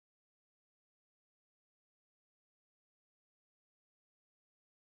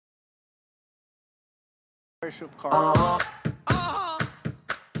Worship car.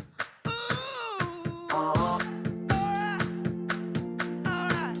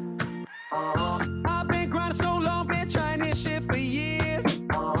 I've been grinding so long, been trying this shit for years.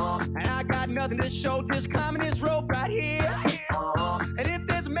 And I got nothing to show, just climbing this rope right here. And if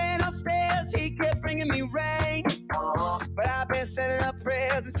there's a man upstairs, he kept bringing me rain. But I've been sending up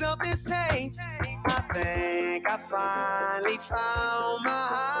prayers and something's changed. I think I finally found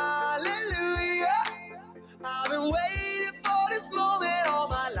my hallelujah. I've been waiting for this moment all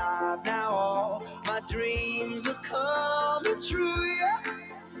my life. Now all my dreams are coming true, yeah.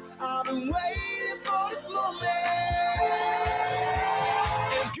 I've been waiting for this moment.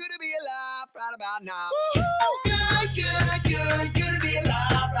 It's good to be alive right about now. Good to be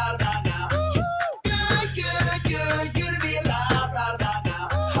alive right about now. Good to be alive right about now.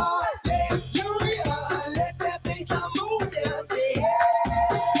 Hallelujah, let that bass line move, yeah, say yeah.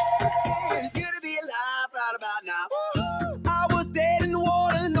 It's good to be alive right about now. I was dead in the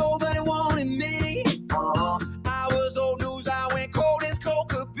water, nobody wanted me. I was old news, I went cold as cold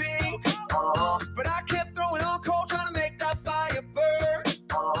could be. But I kept throwing on cold, trying to make that fire burn.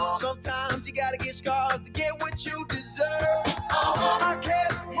 Sometimes you gotta get scars to get what you deserve. I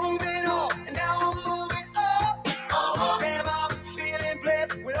kept moving on, and now I'm moving up. Damn, I'm feeling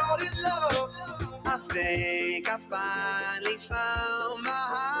blessed with all this love. I think I finally found my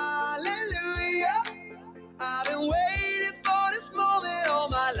hallelujah. I've been waiting for this moment all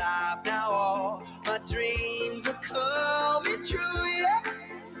my life. Now all my dreams are coming true, yeah.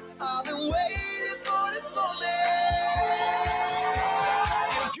 I've been waiting for this moment.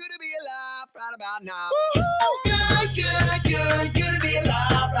 It's good to be alive right about now. Good to be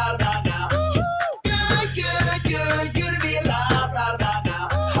alive right about now. Good to be alive right about now.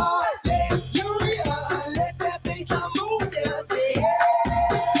 Hallelujah, let that bass line move, yeah, say yeah.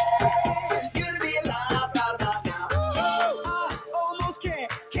 It's good to be alive right about now. I almost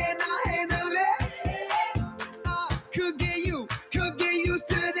cannot handle it. I could get used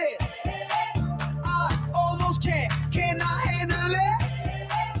to this. I almost cannot handle it.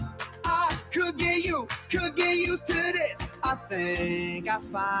 I could get used to this. I think I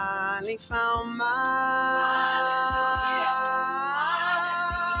finally found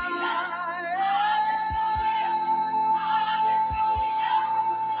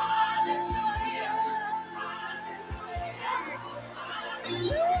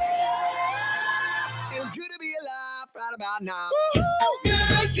It's good to be alive right about now. Good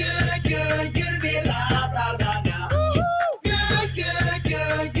to be alive right about now. Good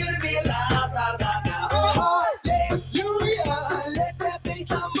to be alive right about now. Hallelujah, let that bass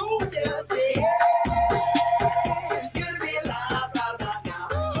line move, yeah, say yeah. It's good to be alive right about now.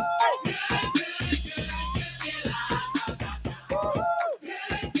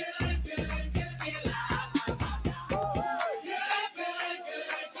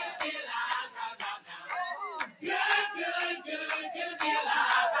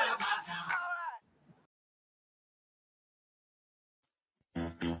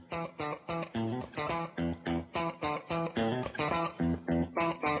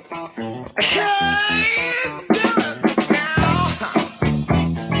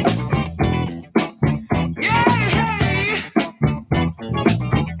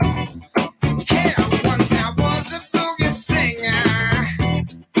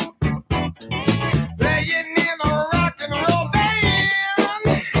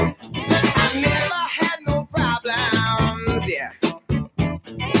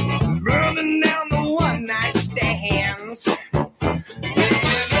 Burning down the one night stands.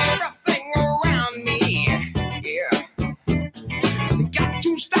 Everything around me, yeah, got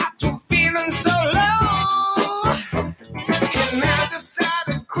to start to feeling so low. And I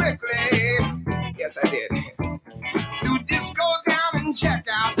decided quickly, yes I did, to just go down and check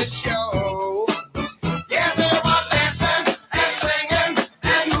out the show. Yeah, they were dancing and singing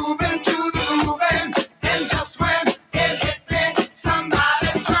and moving to the grooving. And just when it hit me, somebody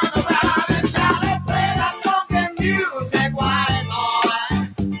turned around and shouted, play that funky music, white boy.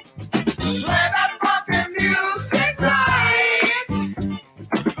 Play that funky music right.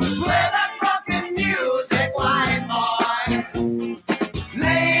 Play that funky music, white boy.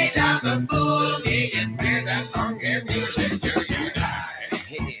 Lay down the boogie and play that funky music till you die.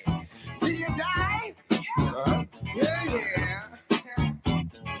 Till you die? Yeah.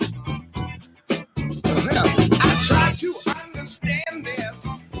 Well, I tried to understand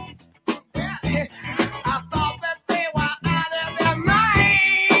this. I thought that they were out of their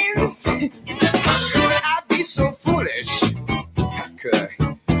minds. How could I be so foolish? How could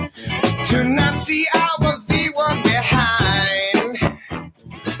I? To not see I was the one behind.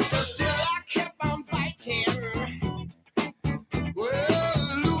 So still I kept on fighting.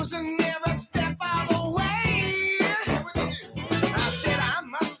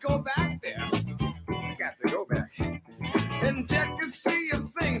 check to see if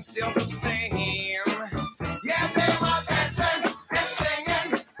things still the same. Yeah, they were dancing and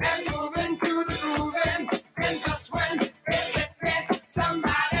singing and moving to the grooving. And just when it hit me,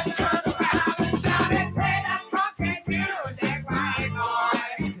 somebody turned around and shouted, play that funky music, right, boy.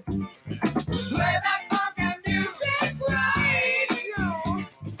 Play that funky music, right, yo.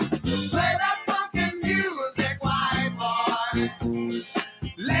 Play that funky music, white boy.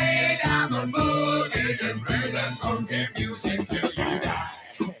 Lay down the boogie and play that funky music till you die.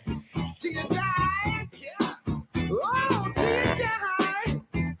 Till you die, yeah. Oh, till you die.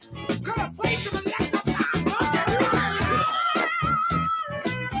 Gonna play some of that funky music.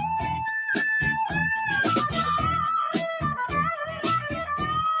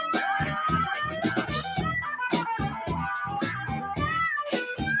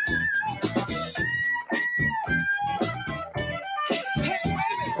 Hey,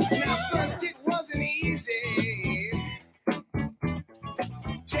 wait a minute. Now, first it wasn't easy.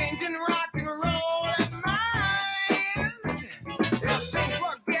 Changing rock and roll and minds. Yeah, things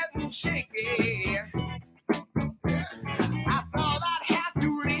were getting shaky. I thought I'd have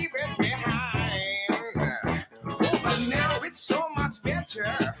to leave it behind. Oh, but now it's so much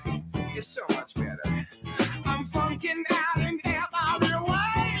better. It's so much better. I'm funking out in every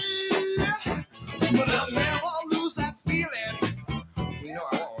way. But I'll never lose that feeling. You know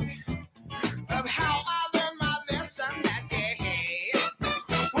I won't. Of how I learned my lesson that day.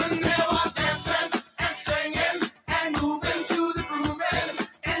 When they were dancing and singing and moving to the grooving.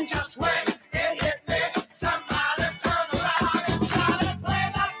 And just when it hit me, somebody turned around and shouted,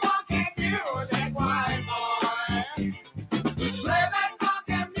 play that funky music, white boy. Play that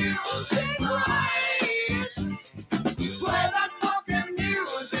funky music, right. Play that funky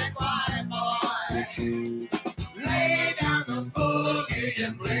music, white boy. Lay down the boogie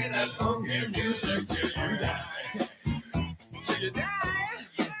and play that funky music till you die. Till you die.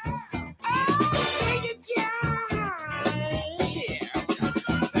 Oh, till you die. Yeah.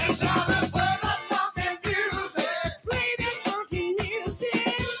 They shouted, play that funky music. Play that funky music.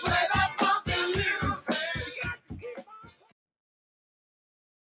 Play that funky music. You got to keep on.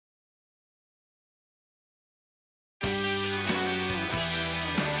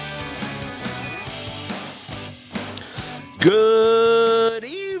 Good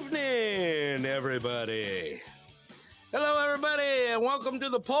evening, everybody. Hello, everybody, and welcome to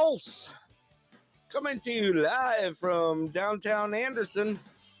The Pulse. Coming to you live from downtown Anderson.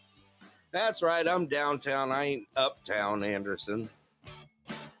 That's right, I'm downtown. I ain't uptown Anderson.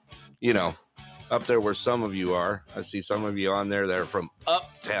 You know, up there where some of you are. I see some of you on there that are from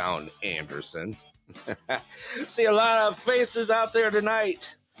uptown Anderson. See a lot of faces out there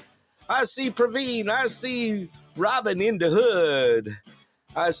tonight. I see Praveen. I see Robin in the hood.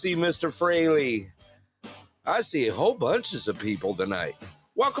 I see Mr. Fraley. I see a whole bunches of people tonight.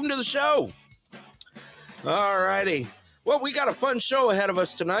 Welcome to the show. All righty. Well, we got a fun show ahead of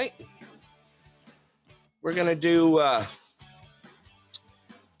us tonight. We're going to do a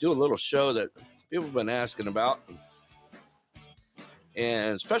little show that people have been asking about.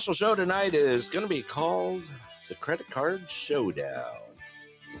 And special show tonight is going to be called the Credit Card Showdown.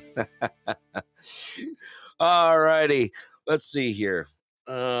 All righty. Let's see here.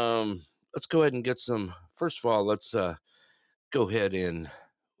 Let's go ahead and get some. First of all, let's go ahead and.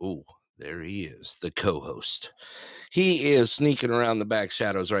 Oh, there he is, the co-host. He is sneaking around the back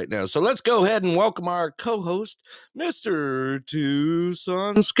shadows right now. So let's go ahead and welcome our co-host, Mr.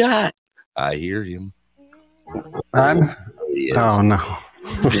 Tucson Scott. I hear him. I'm. He is. Oh no.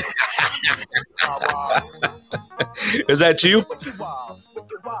 Is that you?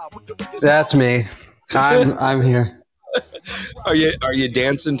 That's me. I'm here. Are you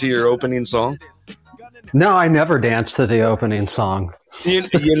dancing to your opening song? No, I never dance to the opening song. You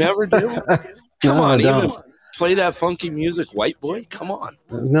never do? Come No, on, I don't. even play that funky music, white boy. Come on.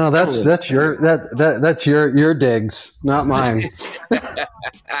 No, that's your digs, not mine.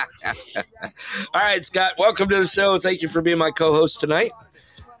 All right, Scott, welcome to the show. Thank you for being my co-host tonight.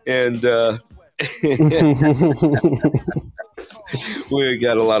 And we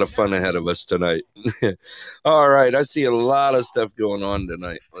got a lot of fun ahead of us tonight. All right, I see a lot of stuff going on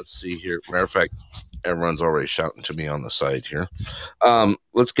tonight. Let's see here. Matter of fact, everyone's already shouting to me on the side here.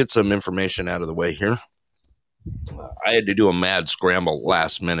 Let's get some information out of the way here. I had to do a mad scramble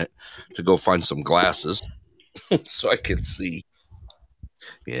last minute to go find some glasses so I could see.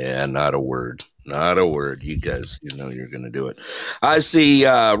 Yeah, not a word. Not a word. You guys, you know you're going to do it. I see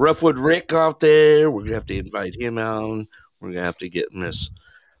Roughwood Rick out there. We're going to have to invite him out. We're going to have to get Miss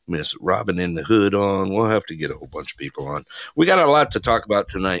Miss Robin in the Hood on. We'll have to get a whole bunch of people on. We got a lot to talk about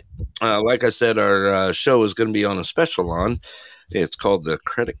tonight. Like I said, our show is going to be on a special on. It's called the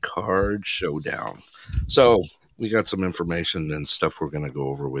Credit Card Showdown. So we got some information and stuff we're going to go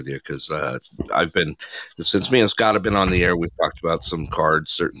over with you because since me and Scott have been on the air, we've talked about some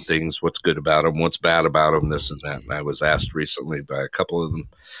cards, certain things, what's good about them, what's bad about them, this and that. And I was asked recently by a couple of them,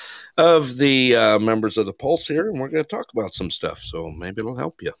 of the members of the Pulse here, and we're going to talk about some stuff. So maybe it'll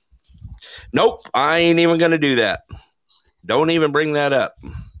help you. Nope, I ain't even going to do that. Don't even bring that up.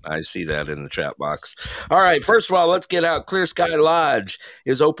 I see that in the chat box. All right, first of all, let's get out. Clear Sky Lodge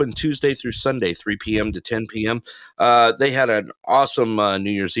is open Tuesday through Sunday, 3 p.m. to 10 p.m. They had an awesome New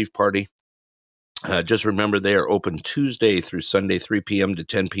Year's Eve party. Just remember, they are open Tuesday through Sunday, 3 p.m. to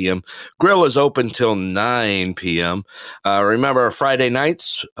 10 p.m. Grill is open till 9 p.m. Remember, Friday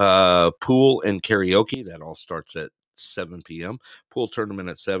nights, pool and karaoke. That all starts at 7 p.m. Pool tournament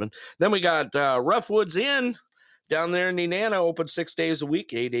at 7. Then we got Rough Woods Inn down there in Nenana, open 6 days a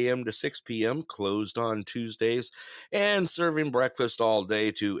week, 8 a.m. to 6 p.m., closed on Tuesdays, and serving breakfast all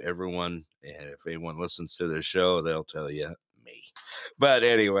day to everyone. And if anyone listens to this show, they'll tell you me. But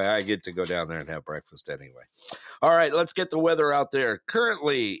anyway, I get to go down there and have breakfast anyway. All right, let's get the weather out there.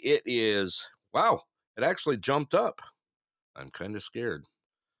 Currently, it is, wow, it actually jumped up. I'm kind of scared.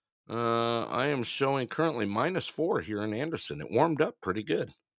 I am showing currently -4 here in Anderson. It warmed up pretty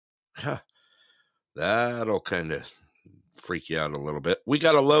good. That'll kind of freak you out a little bit. We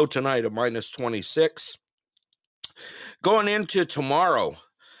got a low tonight of -26. Going into tomorrow,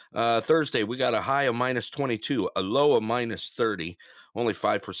 Thursday, we got a high of -22, a low of -30. Only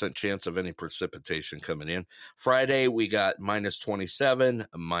 5% chance of any precipitation coming in. Friday, we got -27,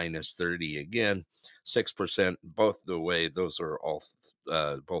 -30 again, 6%. Both the way, those are all,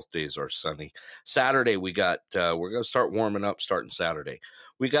 both days are sunny. Saturday, we got, we're going to start warming up starting Saturday.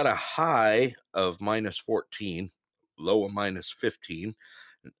 We got a high of -14, low of -15,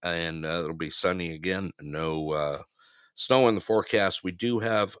 and it'll be sunny again. No snow in the forecast. We do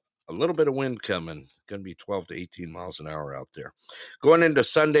have a little bit of wind coming, going to be 12 to 18 miles an hour out there. Going into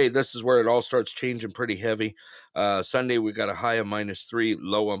Sunday, this is where it all starts changing pretty heavy. Sunday, we got a high of -3,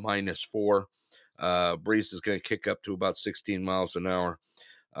 low of -4. Breeze is going to kick up to about 16 miles an hour.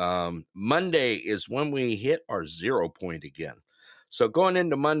 Monday is when we hit our 0 point again. So going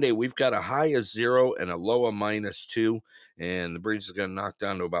into Monday, we've got a high of 0 and a low of -2, and the breeze is going to knock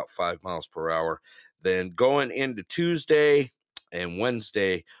down to about 5 miles per hour. Then going into Tuesday and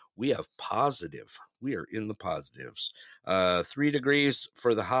Wednesday, we have positive. We are in the positives. 3 degrees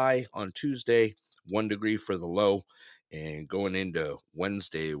for the high on Tuesday, 1 degree for the low. And going into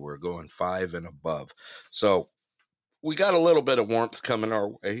Wednesday, we're going 5 and above. So we got a little bit of warmth coming our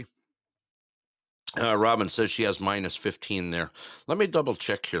way. Robin says she has -15 there. Let me double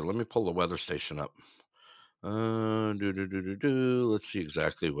check here. Let me pull the weather station up. Let's see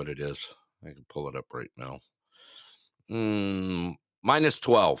exactly what it is. I can pull it up right now.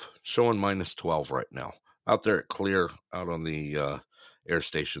 -12, showing -12 right now. Out there at Clear, out on the air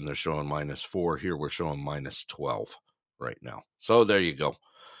station, they're showing -4. Here we're showing -12 right now. So there you go.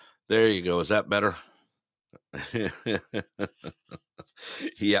 There you go. Is that better?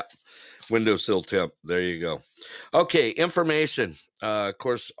 Yeah. Windowsill temp. There you go. Okay, information. Of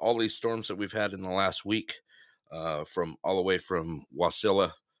course, all these storms that we've had in the last week, from all the way from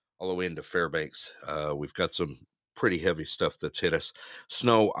Wasilla all the way into Fairbanks. We've got some pretty heavy stuff that's hit us.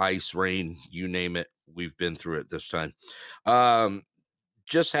 Snow, ice, rain, you name it. We've been through it this time.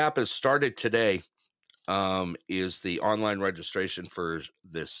 Just happened, started today, is the online registration for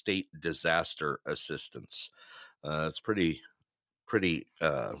the state disaster assistance. It's pretty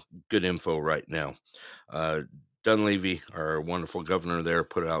good info right now. Dunleavy, our wonderful governor there,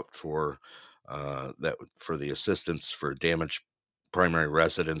 put out for that for the assistance for damaged primary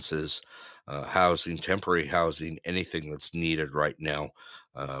residences, housing, temporary housing, anything that's needed right now.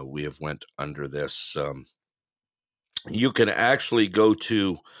 We have went under this. You can actually go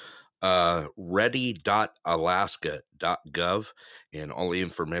to ready.alaska.gov, and all the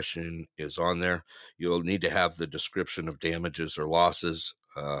information is on there. You'll need to have the description of damages or losses,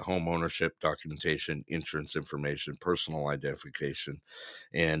 home ownership documentation, insurance information, personal identification,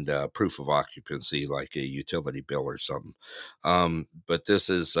 and proof of occupancy, like a utility bill or something. But this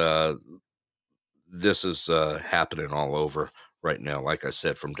is happening all over right now. Like I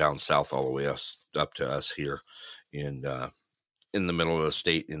said, from down south all the way up to us here in the middle of the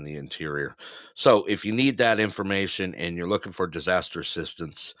state in the interior. So if you need that information and you're looking for disaster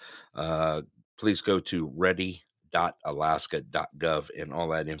assistance, please go to ready.alaska.gov. state.alaska.gov, and all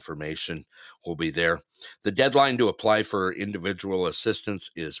that information will be there. The deadline to apply for individual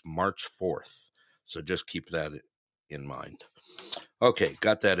assistance is March 4th. So just keep that in mind. Okay,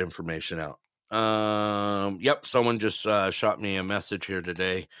 got that information out. Yep, someone just shot me a message here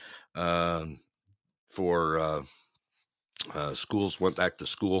today for schools went back to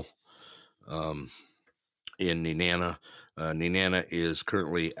school in Nenana. Nenana is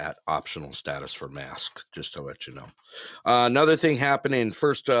currently at optional status for mask, just to let you know. Another thing happening,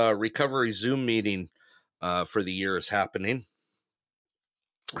 first recovery Zoom meeting for the year is happening.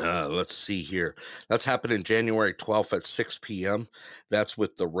 Let's see here. That's happening January 12th at 6 p.m. That's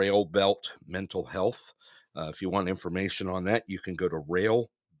with the Rail Belt Mental Health. If you want information on that, you can go to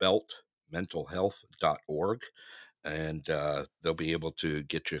railbeltmentalhealth.org. And they'll be able to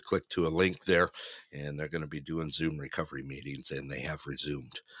get you a click to a link there, and they're going to be doing Zoom recovery meetings, and they have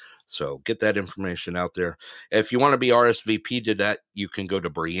resumed. So get that information out there. If you want to be RSVP to that, you can go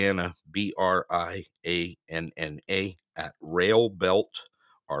to Brianna, BRIANNA, at Railbelt,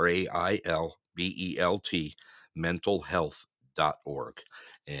 RAILBELT, mentalhealth.org,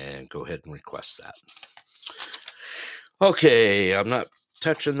 and go ahead and request that. Okay, I'm not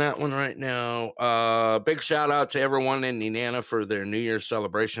touching that one right now. Big shout out to everyone in Nenana for their New Year's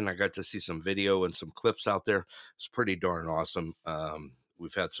celebration. I got to see some video and some clips out there. It's pretty darn awesome.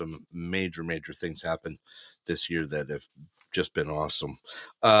 We've had some major things happen this year that have just been awesome.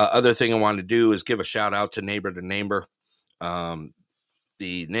 Other thing I want to do is give a shout out to Neighbor to Neighbor.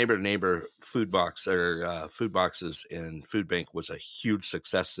 The Neighbor to Neighbor food box or food boxes and food bank was a huge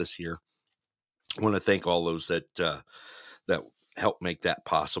success this year. I want to thank all those that helped make that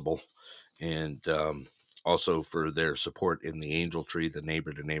possible, and also for their support in the Angel Tree, the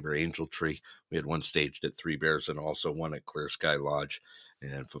Neighbor to Neighbor Angel Tree. We had one staged at Three Bears and also one at Clear Sky Lodge,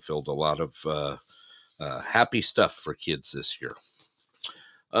 and fulfilled a lot of happy stuff for kids this year.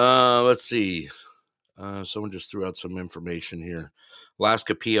 Let's see. Someone just threw out some information here.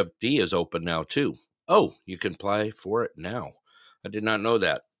 Alaska PFD is open now too. Oh, you can apply for it now. I did not know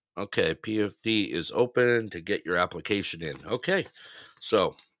that. Okay, PFD is open to get your application in. Okay,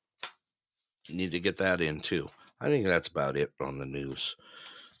 so you need to get that in too. I think that's about it on the news.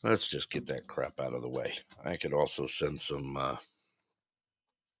 Let's just get that crap out of the way. I could also send some,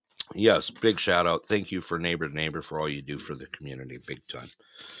 yes, big shout out. Thank you for Neighbor to Neighbor for all you do for the community. Big time.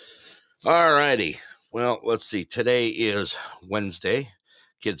 All righty. Well, let's see. Today is Wednesday.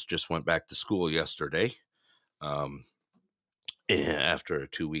 Kids just went back to school yesterday. After a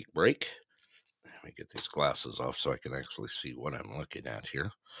 2-week break. Let me get these glasses off so I can actually see what I'm looking at here.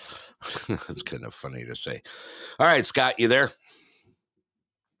 It's kind of funny to say. All right, Scott, you there?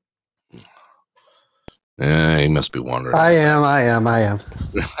 He must be wandering. I am.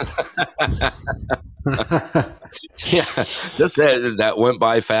 Yeah, that went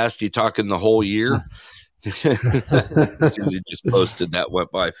by fast. You talking the whole year? Susie just posted that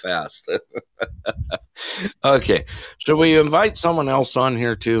went by fast. Okay, should we invite someone else on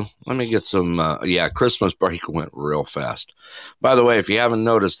here too? Let me get some. Christmas break went real fast. By the way, if you haven't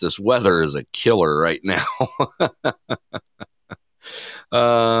noticed, this weather is a killer right now.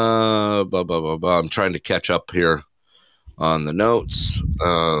 I'm trying to catch up here on the notes.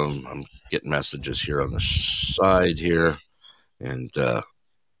 I'm getting messages here on the side here, and let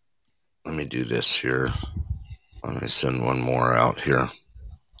me do this here. Let me send one more out here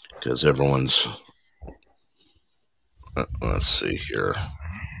because everyone's. Let's see here.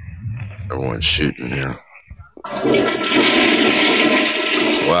 Everyone's shooting here.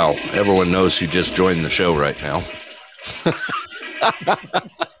 Wow, everyone knows who just joined the show right now.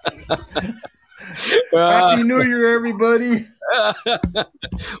 Happy New Year, everybody.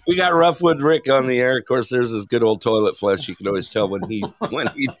 We got Roughwood Rick on the air. Of course, there's his good old toilet flush. You can always tell when he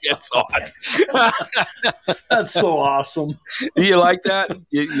gets on. That's so awesome. You like that?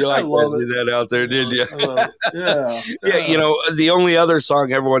 You like that out there, did you? I love it. Yeah. Yeah, you know, the only other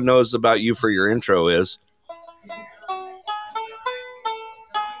song everyone knows about you for your intro is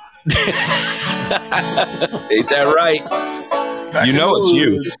Ain't that right? You know it's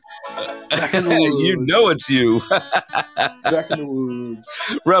you. You know it's you. Back in the woods.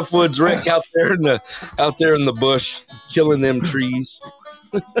 Roughwoods Rick out there in the bush, killing them trees.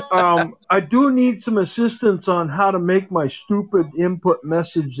 I do need some assistance on how to make my stupid input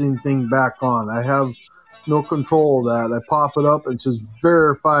messaging thing back on. I have no control of that. I pop it up and it says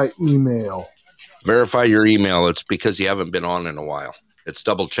verify email. Verify your email. It's because you haven't been on in a while. It's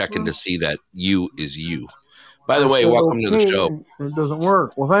double checking to see that you is you. By the way, welcome to the show. It doesn't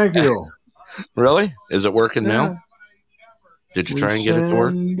work. Well, thank you. Really? Is it working now? Did you try and get it to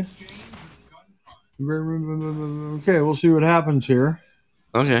work? Okay, we'll see what happens here.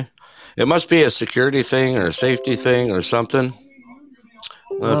 Okay. It must be a security thing or a safety thing or something.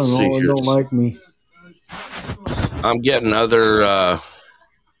 I Let's don't see know. It here. don't like me. I'm getting other.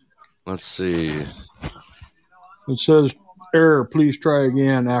 Let's see. It says error. Please try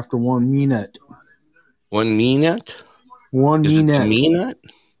again after 1 minute. 1 minute? 1 Is it the minute. minute?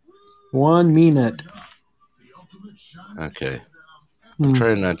 1 minute. Okay. I'm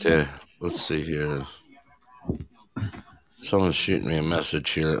trying not to. Let's see here. Someone's shooting me a message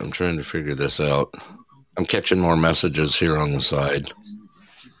here. I'm trying to figure this out. I'm catching more messages here on the side.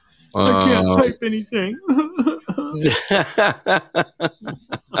 I can't type anything.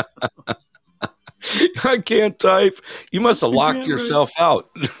 I can't type. You must have locked yourself out.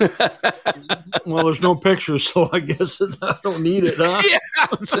 Well, there's no pictures, so I guess I don't need it, huh? Yeah,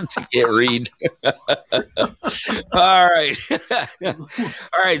 since you can't read. All right.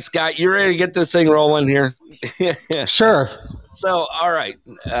 All right, Scott, you ready to get this thing rolling here? Sure. So, all right.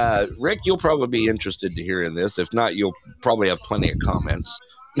 Rick, you'll probably be interested to hear in this. If not, you'll probably have plenty of comments.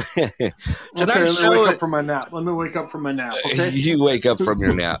 Tonight's let me show. wake up from my nap. Okay. You wake up from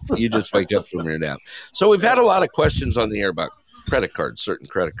your nap. You just wake up from your nap. So we've had a lot of questions on the air about credit cards, certain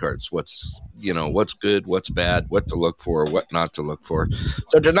credit cards. What's good, what's bad, what to look for, what not to look for.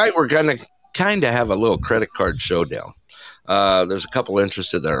 So tonight we're going to kind of have a little credit card showdown. There's a couple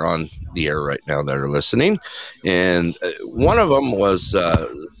interested that are on the air right now that are listening, and one of them was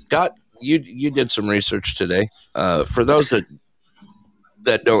Scott. You did some research today. For those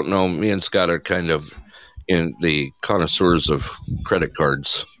that don't know, me and Scott are kind of in the connoisseurs of credit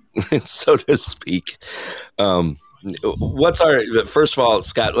cards, so to speak. First of all,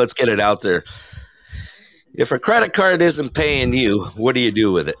 Scott, let's get it out there. If a credit card isn't paying you, what do you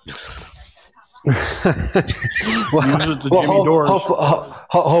do with it? Use it to Jimmy Doors.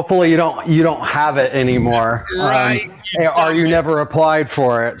 Hopefully you don't have it anymore, Right. or you never applied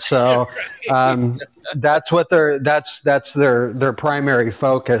for it. So that's what that's their primary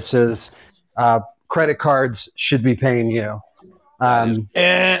focus is. Credit cards should be paying you.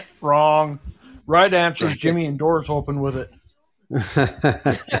 Wrong. Right answer is Jimmy and Doors open with it.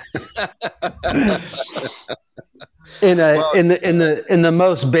 In the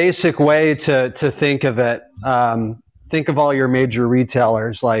most basic way to think of it, think of all your major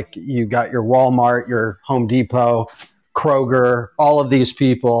retailers, like you got your Walmart, your Home Depot, Kroger, all of these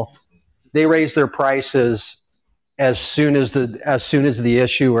people. They raise their prices as soon as the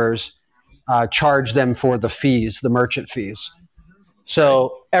issuers charge them for the fees, the merchant fees.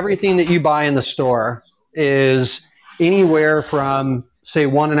 So everything that you buy in the store is anywhere from, say,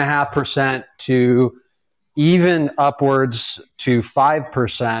 1.5% to even upwards to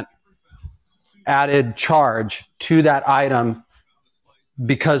 5% added charge to that item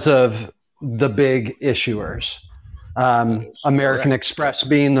because of the big issuers. American Express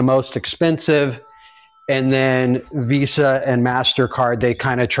being the most expensive, and then Visa and MasterCard, they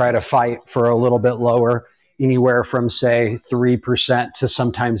kind of try to fight for a little bit lower, anywhere from, say, 3% to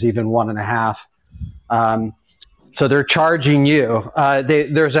sometimes even 1.5%. So they're charging you.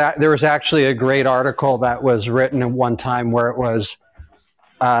 There was actually a great article that was written at one time where it was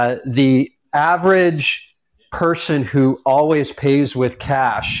the average person who always pays with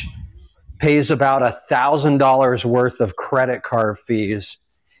cash pays about $1,000 worth of credit card fees,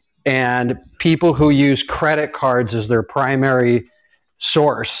 and people who use credit cards as their primary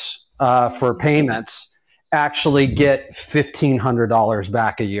source for payments actually get $1,500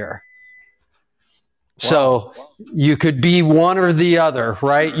 back a year. Wow. So you could be one or the other,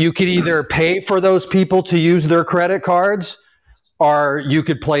 right? You could either pay for those people to use their credit cards, or you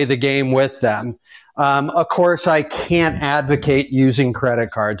could play the game with them. Of course, I can't advocate using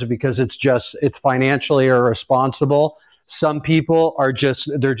credit cards because it's financially irresponsible. Some people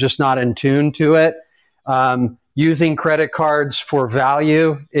they're just not in tune to it. Using credit cards for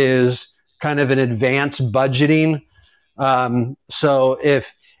value is kind of an advanced budgeting. So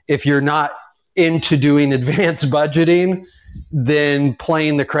if you're not into doing advanced budgeting, then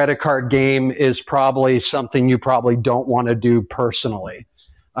playing the credit card game is probably something you probably don't want to do personally.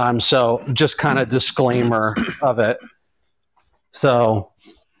 So just kind of disclaimer of it. So,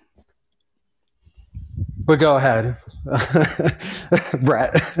 but go ahead,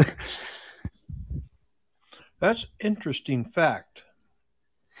 Brett. That's interesting fact.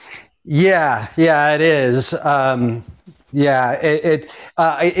 Yeah, it is. Even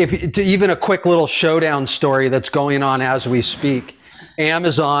a quick little showdown story that's going on as we speak.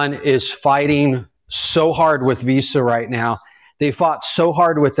 Amazon is fighting so hard with Visa right now. They fought so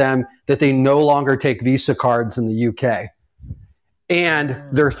hard with them that they no longer take Visa cards in the UK. And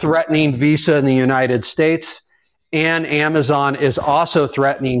they're threatening Visa in the United States. And Amazon is also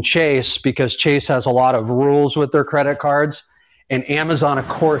threatening Chase because Chase has a lot of rules with their credit cards. And Amazon, of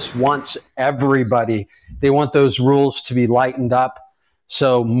course, wants everybody. They want those rules to be lightened up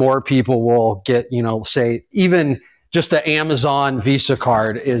so more people will get, say, even just an Amazon Visa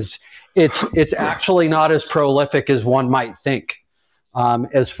card it's actually not as prolific as one might think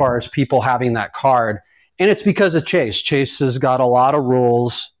as far as people having that card. And it's because of Chase. Chase has got a lot of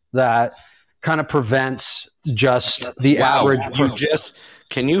rules that kind of prevents just the average.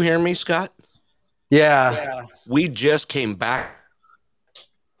 Can you hear me, Scott? Yeah. We just came back.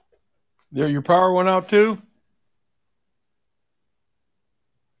 Yeah, your power went out too?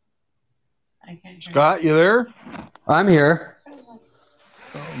 Scott, you there? I'm here.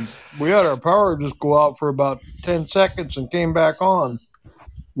 We had our power just go out for about 10 seconds and came back on.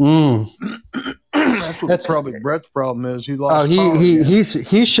 That's probably Brett's problem is. He lost power.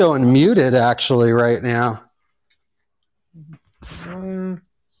 He's showing muted actually right now.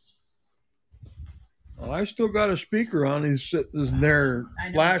 I still got a speaker on. He's sitting there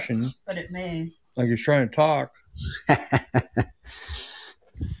flashing. But it may. Like he's trying to talk.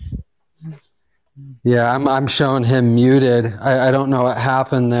 Yeah, I'm showing him muted. I don't know what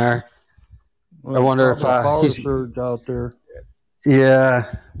happened there. Well, I wonder if power surge out there.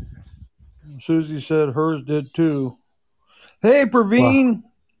 Yeah. Susie said hers did too. Hey, Praveen,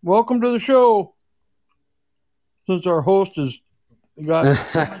 welcome to the show. Since our host has got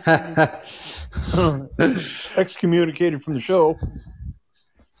excommunicated from the show.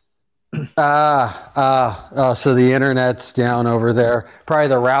 So the internet's down over there. Probably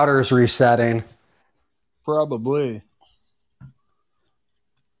the router's resetting. Probably.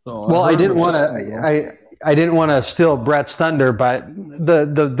 So well, I didn't want to. I didn't want to steal Brett's thunder, but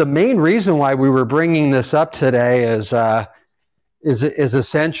the main reason why we were bringing this up today is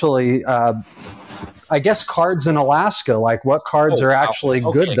essentially, I guess, cards in Alaska. Like, what cards are actually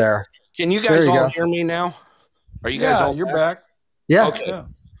good there? Can you guys all hear me now? Are you guys all? You're back. Yeah. Okay. Yeah.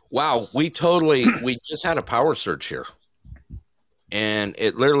 Wow, we just had a power surge here, and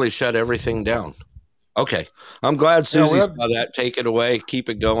it literally shut everything down. Okay, I'm glad Susie saw that. Take it away. Keep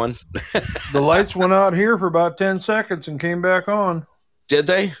it going. The lights went out here for about 10 seconds and came back on. Did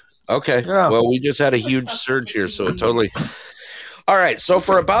they? Okay. Yeah. Well, we just had a huge surge here, so it totally. All right. So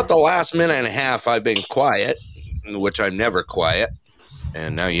for about the last minute and a half, I've been quiet, which I'm never quiet,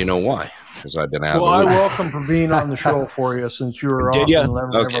 and now you know why. Because I've been out. Well, I welcome Praveen on the show for you since you were off in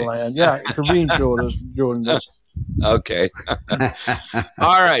Neverland. Yeah, Praveen joined us. Okay.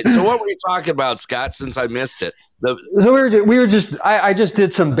 All right. So what were you talking about, Scott? Since I missed it. So we were just. I just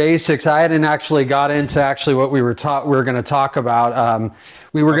did some basics. I hadn't actually got into what we were going to talk about.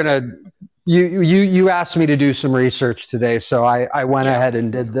 We were going to. You asked me to do some research today, so I went ahead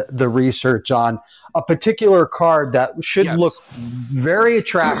and did the research on a particular card that should look very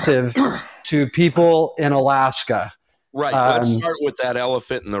attractive to people in Alaska. Right. Let's start with that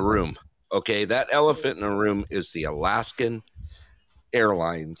elephant in the room. Okay, that elephant in the room is the Alaskan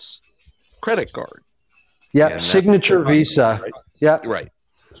Airlines credit card. Yeah, signature Visa. Right? Yeah, right.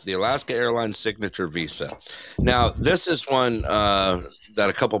 The Alaska Airlines signature Visa. Now, this is one that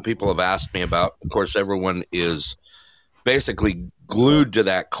a couple people have asked me about. Of course, everyone is basically glued to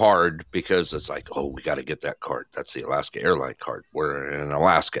that card because it's like, oh, we got to get that card. That's the Alaska Airline card. We're in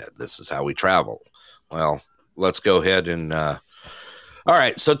Alaska. This is how we travel. Well, let's go ahead and all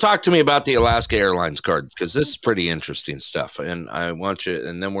right. So talk to me about the Alaska Airlines card because this is pretty interesting stuff. And I want you,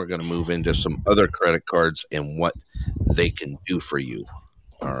 and then we're going to move into some other credit cards and what they can do for you.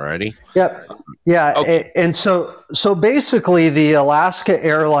 All righty. Yep. Yeah. Okay. And so basically the Alaska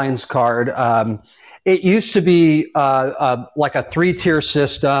Airlines card, it used to be like a 3-tier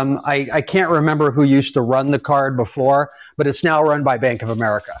system. I can't remember who used to run the card before, but it's now run by Bank of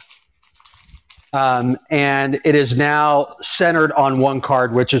America. And it is now centered on one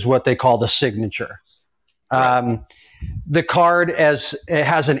card, which is what they call the signature. The card it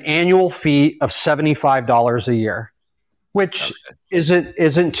has an annual fee of $75 a year, which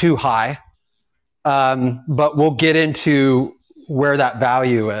isn't too high. But we'll get into where that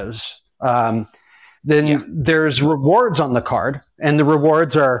value is. There's rewards on the card, and the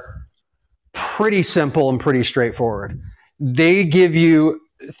rewards are pretty simple and pretty straightforward. They give you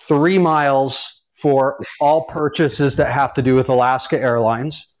 3 miles for all purchases that have to do with Alaska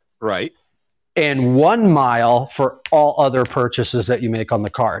Airlines. Right. And 1 mile for all other purchases that you make on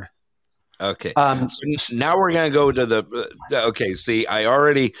the card. Okay. So now we're going to go to okay. See,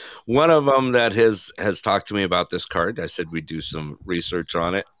 one of them that has talked to me about this card. I said we'd do some research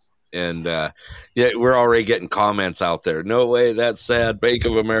on it. And yeah, we're already getting comments out there. No way, that's sad. Bank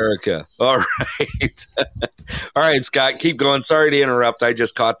of America. All right. All right, Scott, keep going. Sorry to interrupt. I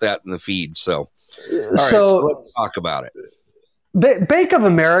just caught that in the feed. So, all right, so let's talk about it. Bank of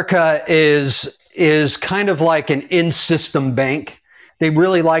America is kind of like an in-system bank. They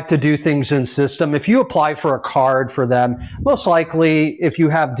really like to do things in system. If you apply for a card for them, most likely, if you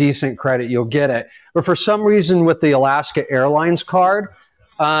have decent credit, you'll get it. But for some reason, with the Alaska Airlines card,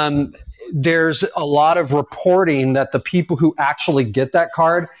 there's a lot of reporting that the people who actually get that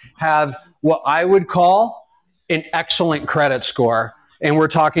card have what I would call an excellent credit score. And we're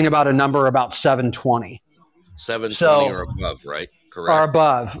talking about a number about 720. 720 or above, right? Correct. Or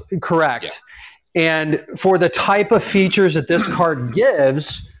above, correct. Yeah. And for the type of features that this card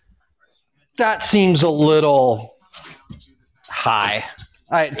gives, that seems a little high,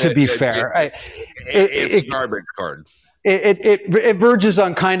 to be fair. It's a garbage card. It verges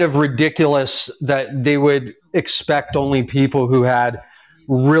on kind of ridiculous that they would expect only people who had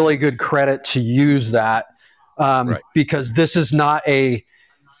really good credit to use that, right. Because this is not a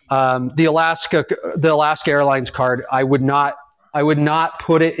the Alaska Airlines card. I would not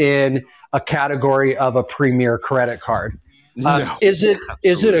put it in a category of a premier credit card. No, is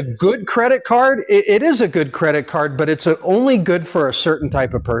it a good credit card? It is a good credit card, but it's only good for a certain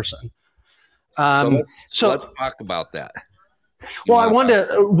type of person. So let's talk about that. I wanted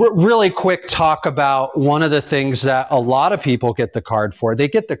to really quick talk about one of the things that a lot of people get the card for. They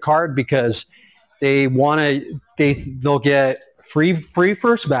get the card because they'll get free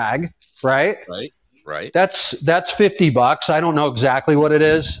first bag, right? Right. That's $50. I don't know exactly what it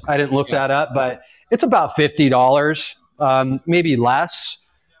is. I didn't look that up, but it's about $50, maybe less.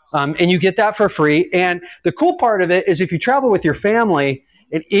 And you get that for free. And the cool part of it is if you travel with your family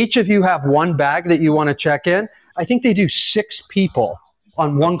and each of you have one bag that you want to check in, I think they do 6 people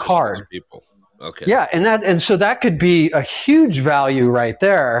on one card. 6 people. Okay. Yeah, and so that could be a huge value right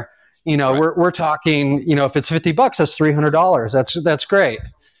there. You know, right. we're talking, you know, if it's $50, that's $300. That's great.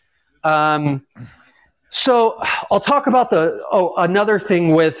 So I'll talk about another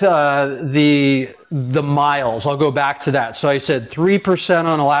thing with the miles. I'll go back to that. So I said 3%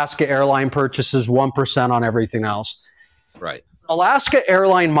 on Alaska airline purchases, 1% on everything else. Right. Alaska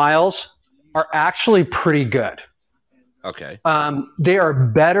airline miles are actually pretty good. Okay. They are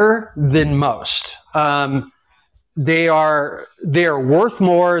better than most. They are worth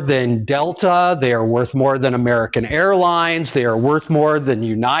more than Delta. They are worth more than American Airlines. They are worth more than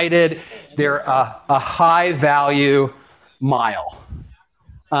United. They're a high value mile.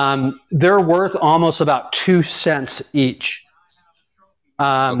 They're worth almost about 2 cents each.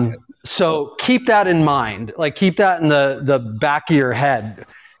 Okay. So keep that in mind. Like keep that in the back of your head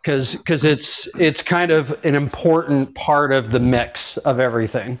because it's kind of an important part of the mix of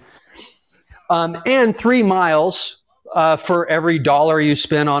everything. And 3 miles for every $1 you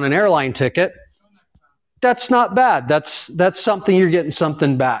spend on an airline ticket. That's not bad. That's something you're getting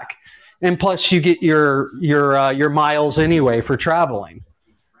something back. And plus you get your miles anyway for traveling.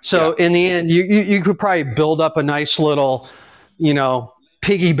 So in the end, you could probably build up a nice little, you know,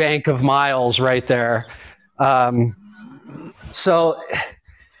 piggy bank of miles right there. So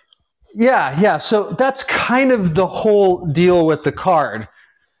that's kind of the whole deal with the card.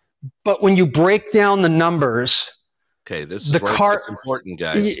 But when you break down the numbers, okay, this is where it's important,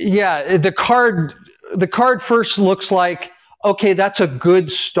 guys. Yeah, the card first looks like, okay, that's a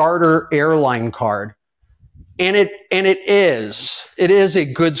good starter airline card. And it is a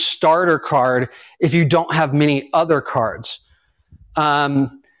good starter card if you don't have many other cards.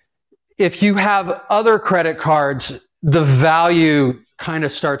 If you have other credit cards, the value kind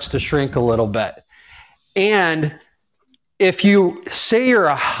of starts to shrink a little bit. And if you say you're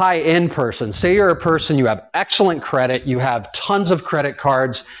a high-end person, say you're a person, you have excellent credit, you have tons of credit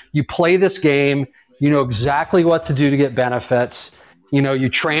cards, you play this game, you know exactly what to do to get benefits, you know, you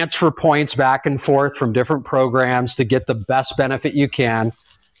transfer points back and forth from different programs to get the best benefit you can.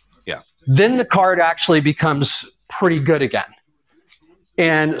 Yeah. Then the card actually becomes pretty good again.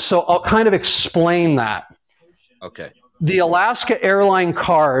 And so I'll kind of explain that. Okay. The Alaska airline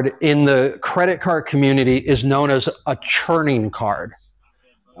card in the credit card community is known as a churning card.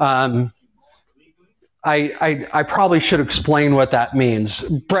 I probably should explain what that means.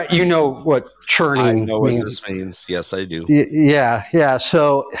 Brett, you know what churning means. I know what this means. Yes, I do. Yeah.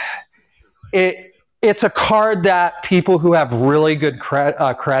 So it's a card that people who have really good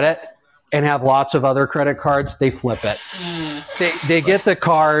credit and have lots of other credit cards, they flip it. They get the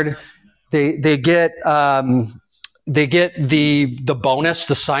card. They get the bonus,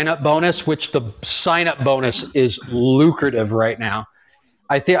 the sign-up bonus, which the sign-up bonus is lucrative right now.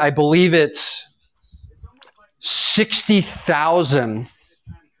 I believe it's 60,000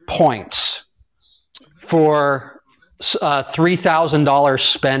 points for $3,000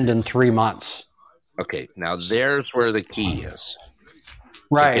 spend in 3 months. Okay, now there's where the key is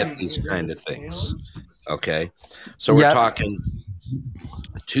to get these kind of things. Okay, so we're talking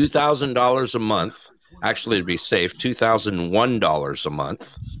 $2,000 a month. Actually, to be safe, $2,001 a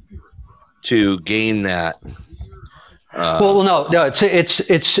month to gain that. Well, no,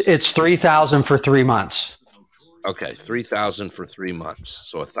 it's 3,000 for 3 months. Okay, 3,000 for 3 months,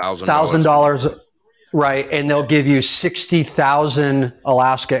 so $1,000, right? And they'll give you 60,000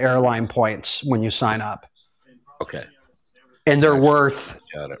 Alaska airline points when you sign up. Okay, and they're worth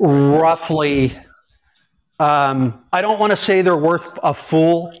roughly. I don't want to say they're worth a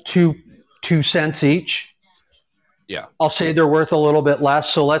full two cents each. Yeah, I'll say they're worth a little bit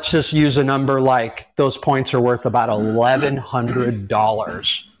less. So let's just use a number like those points are worth about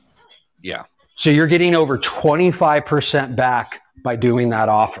 $1,100. Yeah. So you're getting over 25% back by doing that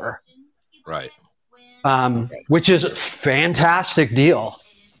offer. Right. Which is a fantastic deal.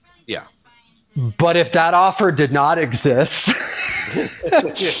 Yeah. But if that offer did not exist,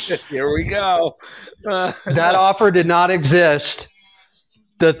 here we go. That offer did not exist.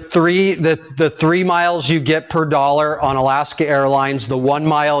 The 3 miles you get per dollar on Alaska Airlines, the 1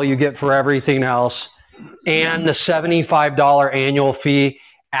 mile you get for everything else, and the $75 annual fee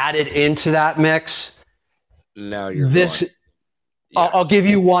added into that mix. Now you're I'll give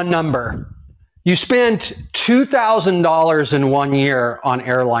you one number. You spend $2,000 in 1 year on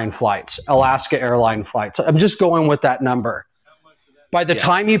airline flights, Alaska airline flights. I'm just going with that number. By the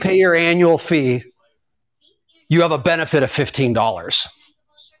time you pay your annual fee, you have a benefit of $15.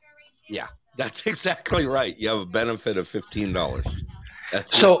 Yeah, that's exactly right. You have a benefit of $15.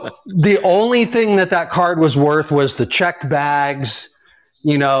 So the only thing that card was worth was the checked bags.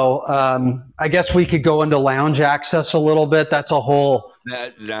 You know, I guess we could go into lounge access a little bit. That's a whole.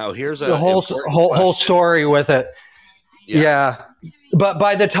 Now here's the whole story with it. Yeah. But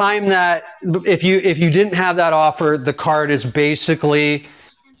by the time that if you didn't have that offer, the card is basically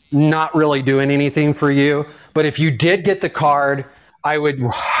not really doing anything for you. But if you did get the card, I would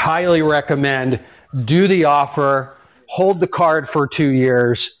highly recommend do the offer, hold the card for 2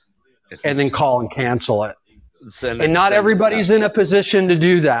 years, and then call and cancel it. And not everybody's in a position to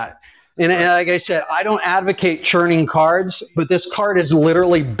do that. And like I said, I don't advocate churning cards, but this card is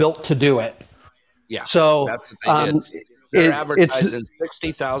literally built to do it. Yeah. So that's what they did. They're advertising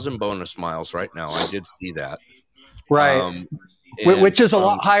 60,000 bonus miles right now. I did see that. Right. Which is a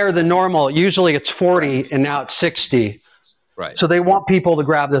lot higher than normal. Usually it's 40 and now it's 60. Right. So they want people to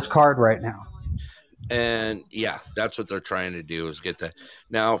grab this card right now. And yeah, that's what they're trying to do is get that.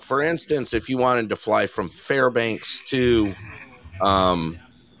 Now, for instance, if you wanted to fly from Fairbanks to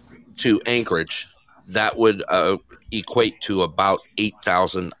Anchorage, that would equate to about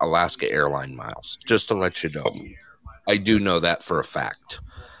 8,000 Alaska airline miles, just to let you know. I do know that for a fact.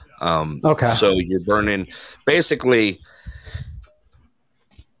 Okay. So you're burning basically.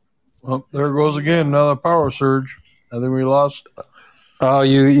 Well, there goes again, another power surge. I think we lost. Oh,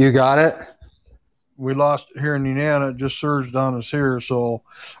 you got it? We lost here in Nenana. It just surged on us here. So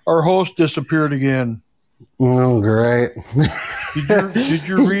our host disappeared again. Oh, great. Did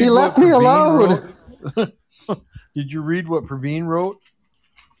you read he left me alone. Did you read what Praveen wrote?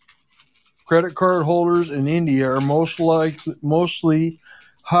 Credit card holders in India are mostly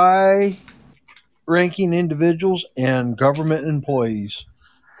high-ranking individuals and government employees.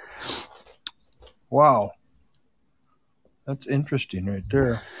 Wow. That's interesting right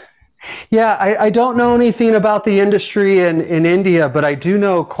there. Yeah, I don't know anything about the industry in India, but I do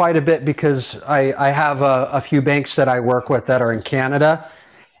know quite a bit because I have a few banks that I work with that are in Canada.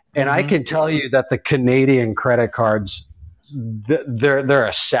 And I can tell you that the Canadian credit cards, they're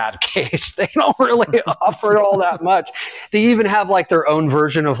a sad case. They don't really offer all that much. They even have like their own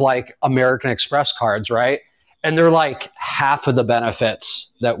version of like American Express cards, right? And they're like half of the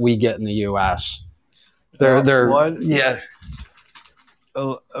benefits that we get in the U.S.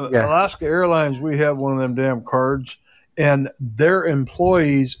 Alaska Airlines, we have one of them damn cards, and their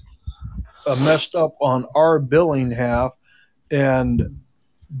employees messed up on our billing half and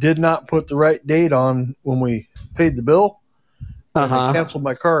did not put the right date on when we paid the bill, and they canceled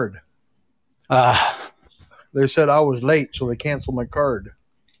my card. They said I was late, so they canceled my card.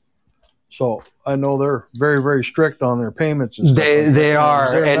 So I know they're very, very strict on their payments and stuff. They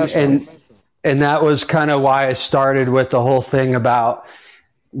are, and that was kind of why I started with the whole thing about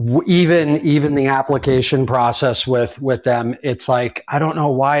even the application process with them. It's like, I don't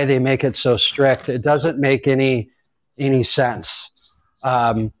know why they make it so strict. It doesn't make any sense.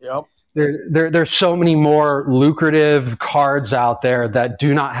 Yep. There's so many more lucrative cards out there that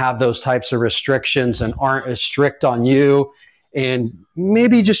do not have those types of restrictions and aren't as strict on you, and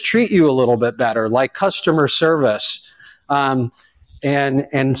maybe just treat you a little bit better, like customer service. And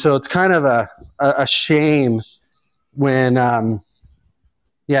so it's kind of a shame when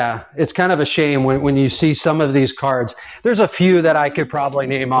it's kind of a shame when you see some of these cards. There's a few that I could probably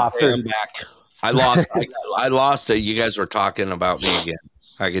name off. Okay, I'm back. I lost it. You guys were talking about me again.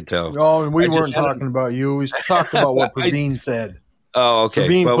 I could tell. No, we weren't talking about you. We talked about what Praveen said. Oh, okay.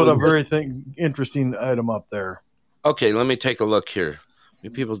 Praveen put a very interesting item up there. Okay, let me take a look here.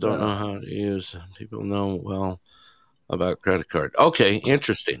 People don't know how to use. People know well about credit card. Okay,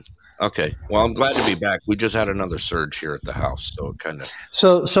 interesting. Okay, well, I'm glad to be back. We just had another surge here at the house, so it kind of.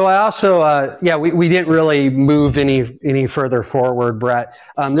 So I also, we didn't really move any further forward, Brett.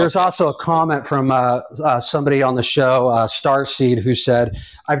 There's also a comment from somebody on the show, Starseed, who said,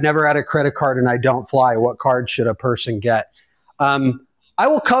 "I've never had a credit card and I don't fly. What card should a person get?" I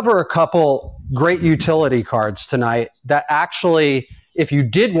will cover a couple great utility cards tonight that actually, if you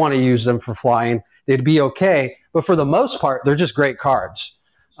did want to use them for flying, they'd be okay. But for the most part, they're just great cards.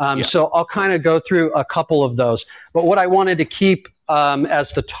 So I'll kind of go through a couple of those. But what I wanted to keep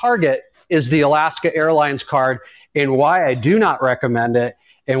as the target is the Alaska Airlines card, and why I do not recommend it,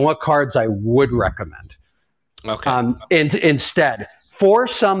 and what cards I would recommend. Okay. And instead, for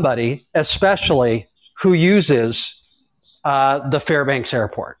somebody, especially who uses the Fairbanks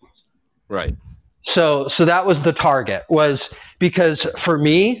Airport. Right. So that was the target, was because for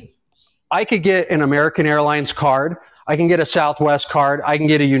me, I could get an American Airlines card. I can get a Southwest card. I can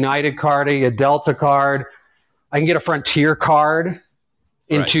get a United card, a Delta card. I can get a Frontier card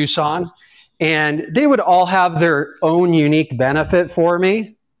in Tucson. And they would all have their own unique benefit for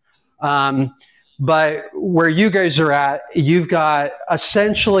me. But where you guys are at, you've got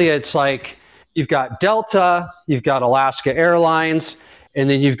essentially, it's like you've got Delta, you've got Alaska Airlines, and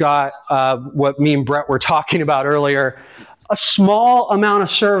then you've got what me and Brett were talking about earlier, a small amount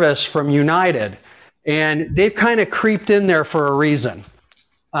of service from United. And they've kind of creeped in there for a reason.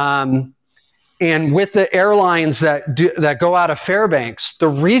 And with the airlines that go out of Fairbanks, the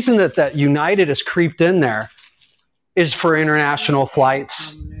reason that United has creeped in there is for international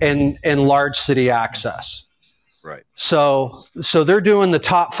flights and large city access. Right. So they're doing the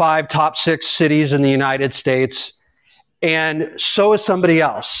top 5, top 6 cities in the United States, and so is somebody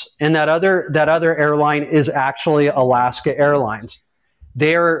else. And that other airline is actually Alaska Airlines.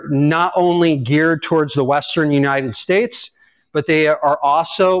 They're not only geared towards the Western United States, but they are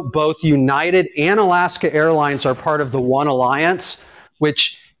also, both United and Alaska Airlines are part of the One Alliance,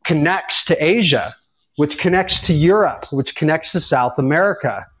 which connects to Asia, which connects to Europe, which connects to South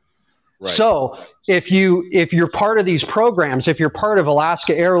America. Right. So if you're part of these programs, if you're part of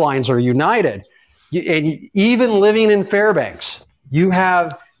Alaska Airlines or United, and even living in Fairbanks, you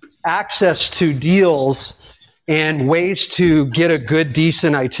have access to deals and ways to get a good,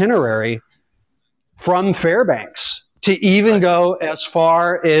 decent itinerary from Fairbanks, to even go as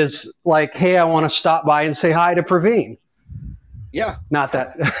far as like, hey, I want to stop by and say hi to Praveen. Yeah. Not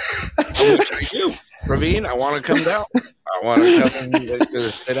that. Which I do. Praveen, I want to come down. I want to come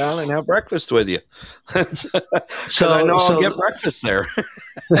and sit down and have breakfast with you. So I know I'll get breakfast there.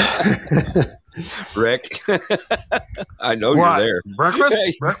 Rick, I know you're there.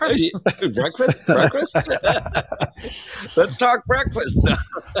 Breakfast? Breakfast? Let's talk breakfast.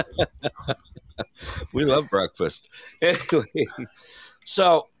 We love breakfast. Anyway,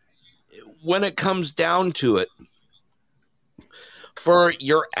 so when it comes down to it, for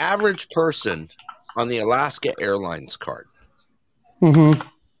your average person on the Alaska Airlines card,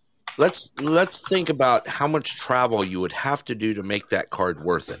 let's think about how much travel you would have to do to make that card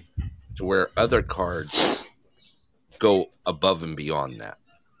worth it, to where other cards go above and beyond that.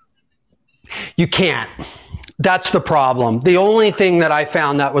 You can't. That's the problem. The only thing that I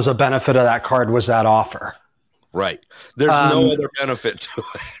found that was a benefit of that card was that offer. Right. There's no other benefit to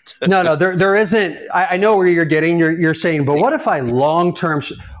it. No, there isn't. I know where you're getting. You're saying, but what if I long-term?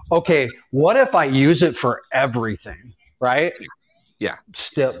 Okay, what if I use it for everything? Right? Yeah.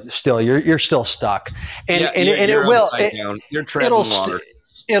 Still, you're still stuck, and it will. You're treading water.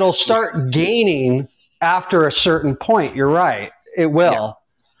 It'll start gaining after a certain point. You're right. It will,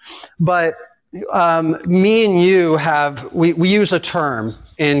 but. Me and you we use a term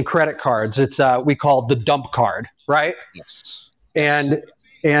in credit cards. It's we call the dump card, right? Yes. And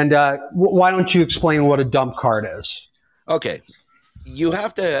why don't you explain what a dump card is? Okay,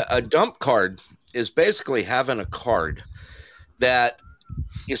 a dump card is basically having a card that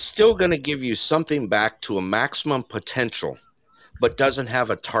is still going to give you something back to a maximum potential, but doesn't have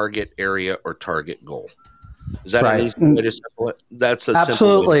a target area or target goal. Is that Right. an easy way to simple it? That's a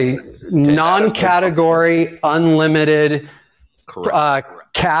Absolutely. simple way. Okay, non-category, unlimited,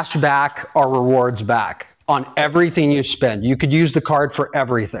 correct. cash back or rewards back on everything you spend. You could use the card for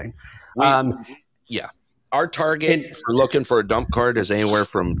everything. Yeah. Our target for looking for a dump card is anywhere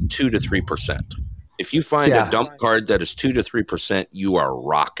from 2 to 3%. If you find a dump card that is 2 to 3%, you are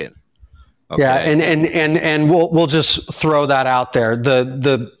rocking. Okay? Yeah, and we'll just throw that out there.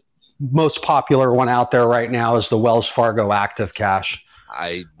 The most popular one out there right now is the Wells Fargo Active Cash.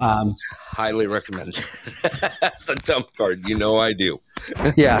 I highly recommend it. As a dump card. You know I do.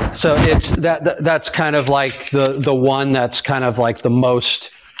 Yeah, so it's that's kind of like the one that's kind of like the most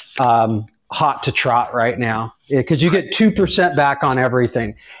hot to trot right now, because you get 2% back on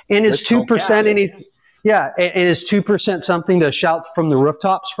everything. And is 2% anything? Yeah, and is 2% something to shout from the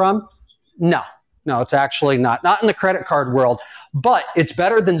rooftops from? No, it's actually not in the credit card world, but it's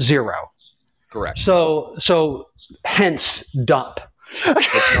better than zero. Correct. So hence dump. The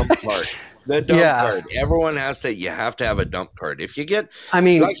dump card. The dump card. Everyone you have to have a dump card. If you get, like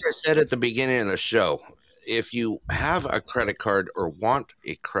I said at the beginning of the show, if you have a credit card or want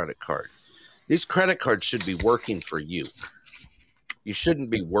a credit card, these credit cards should be working for you. You shouldn't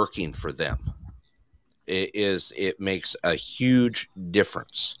be working for them. It makes a huge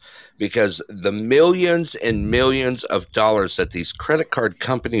difference, because the millions and millions of dollars that these credit card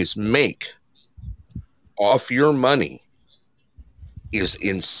companies make off your money is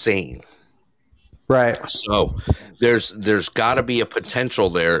insane. Right. So there's got to be a potential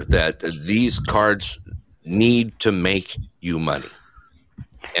there that these cards need to make you money.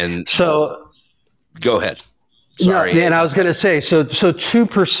 And so go ahead. Sorry. No, and I was going to say, so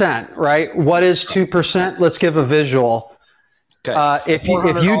 2%, right? What is 2%? Let's give a visual. Okay. If you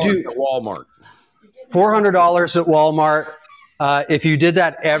do at Walmart, $400 at Walmart, if you did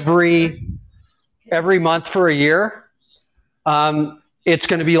that every month for a year, it's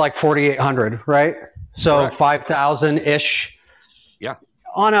going to be like $4,800, right? So $5,000 ish. Yeah.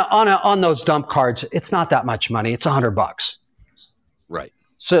 On those dump cards, it's not that much money. It's $100. Right.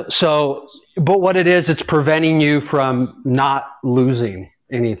 So, but what it is, it's preventing you from not losing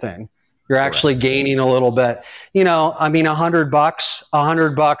anything. You're actually gaining a little bit. I mean,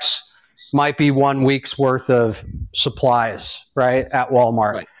 $100 might be 1 week's worth of supplies, right, at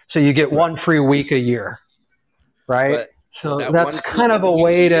Walmart. Right. So you get one free week a year, right? But so that's kind of a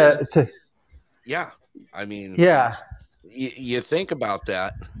way to. Yeah, I mean. Yeah. You think about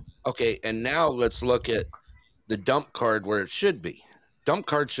that. Okay, and now let's look at the dump card where it should be. Dump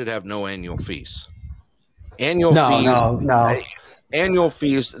cards should have no annual fees. Annual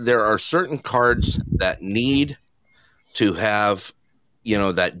fees. There are certain cards that need to have,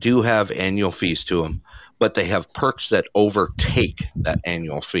 that do have annual fees to them, but they have perks that overtake that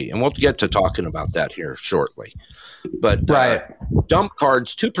annual fee. And we'll get to talking about that here shortly. But dump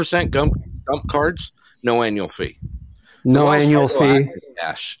cards, 2% dump cards, no annual fee. No annual fee.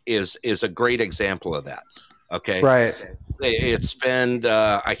 Cash is a great example of that. Okay. Right. It's spend,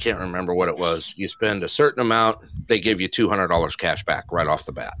 I can't remember what it was. You spend a certain amount, they give you $200 cash back right off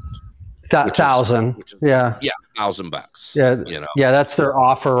the bat. $1,000. Yeah. $1,000. Yeah. Yeah. That's their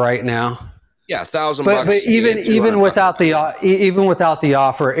offer right now. Yeah. $1,000. But even without the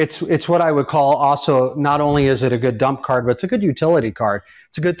offer, it's what I would call also, not only is it a good dump card, but it's a good utility card.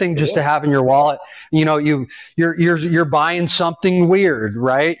 It's a good thing just to have in your wallet. You're buying something weird,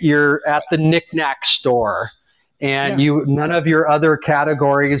 right? You're at the knick-knack store, and none of your other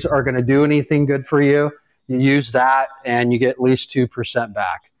categories are going to do anything good for you. You use that, and you get at least 2%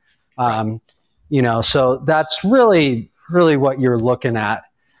 back. So that's really what you're looking at.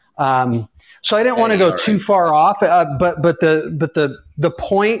 So I didn't want to go too far off, but the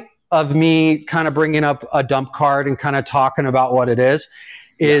point of me kind of bringing up a dump card and kind of talking about what it is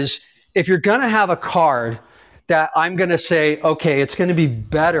if you're going to have a card that I'm going to say, okay, it's going to be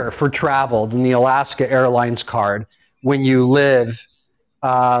better for travel than the Alaska Airlines card when you live,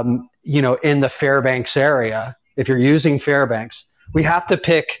 in the Fairbanks area. If you're using Fairbanks, we have to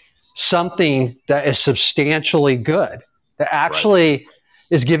pick something that is substantially good, that actually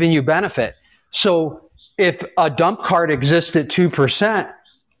is giving you benefit. So if a dump card exists at 2%,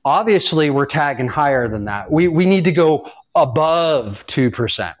 obviously we're tagging higher than that. We need to go above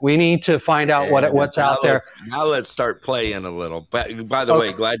 2%. We need to find out what's out there. Now let's start playing a little. By the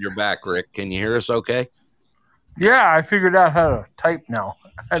way, glad you're back, Rick. Can you hear us okay? Yeah, I figured out how to type now.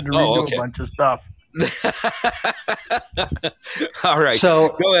 I had to redo a bunch of stuff. All right.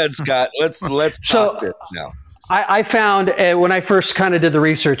 So go ahead, Scott. Let's talk this now. I found when I first kind of did the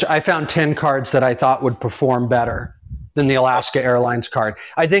research, I found 10 cards that I thought would perform better than the Alaska Airlines card.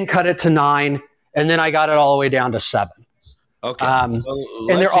 I then cut it to 9, and then I got it all the way down to 7. Okay, so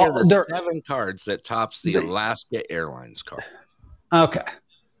and let's hear the 7 cards that tops the Alaska Airlines card. Okay,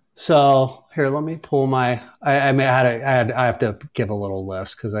 so here, let me pull my. I have to give a little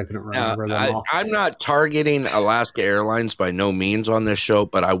list because I couldn't remember them all. I'm not targeting Alaska Airlines by no means on this show,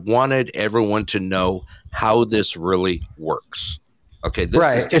 but I wanted everyone to know how this really works. Okay,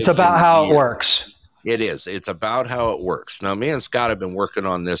 it's about how it works. It is. It's about how it works. Now, me and Scott have been working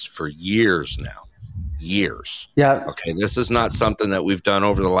on this for years now. Years. Yeah. Okay. This is not something that we've done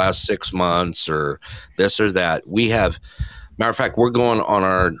over the last 6 months or this or that. We have, matter of fact, we're going on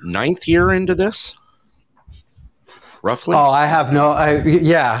our 9th year into this. Roughly. Oh, I have no.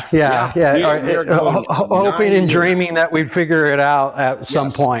 Yeah. Hoping and dreaming that we'd figure it out at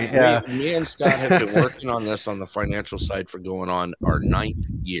some point. Yeah. Me and Scott have been working on this on the financial side for going on our 9th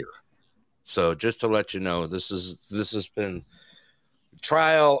year. So just to let you know, this has been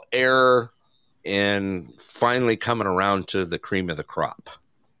trial, error, and finally coming around to the cream of the crop.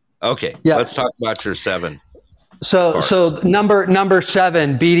 Okay, let's talk about your 7. So number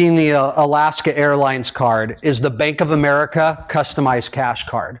 7, beating the Alaska Airlines card, is the Bank of America customized cash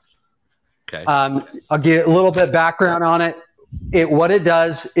card. Okay. I'll give a little bit background on it. What it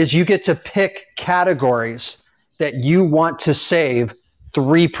does is you get to pick categories that you want to save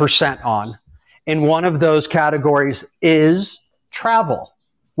 3% on. And one of those categories is travel,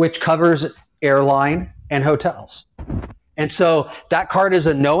 which covers airline and hotels. And so that card is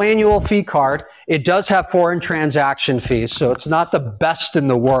a no annual fee card. It does have foreign transaction fees, so it's not the best in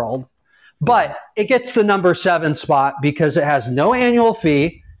the world, but it gets the number 7 spot because it has no annual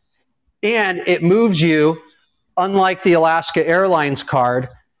fee and it moves you, unlike the Alaska Airlines card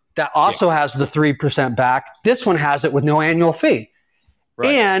that also has the 3% back. This one has it with no annual fee.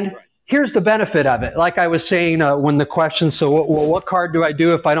 Here's the benefit of it. Like I was saying when the question, what card do I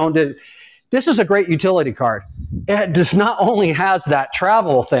do if I don't do? This is a great utility card. It does not only has that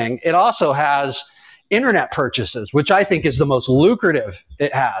travel thing, it also has internet purchases, which I think is the most lucrative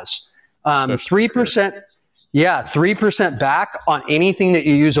it has. 3%, 3% back on anything that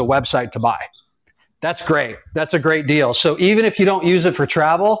you use a website to buy. That's great. That's a great deal. So even if you don't use it for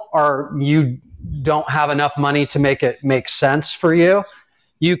travel or you don't have enough money to make it make sense for you,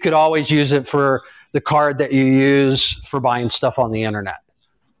 you could always use it for the card that you use for buying stuff on the internet.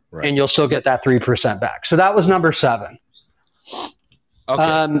 Right. And you'll still get that 3% back. So that was number 7.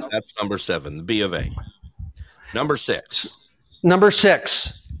 Okay, that's number 7, the B of A. Number 6.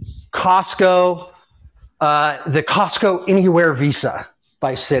 Costco, the Costco Anywhere Visa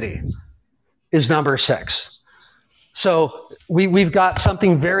by Citi is number 6. So we've got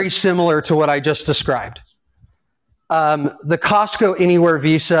something very similar to what I just described. The Costco Anywhere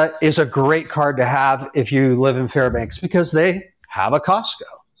Visa is a great card to have if you live in Fairbanks because they have a Costco.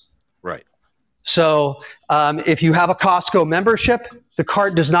 Right. So if you have a Costco membership, the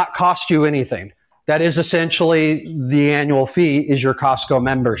card does not cost you anything. That is essentially the annual fee is your Costco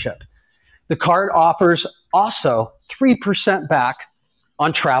membership. The card offers also 3% back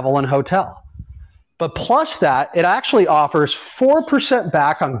on travel and hotel. But plus that, it actually offers 4%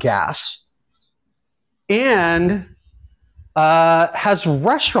 back on gas and has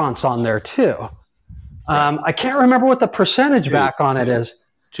restaurants on there too. I can't remember what the percentage back on it is.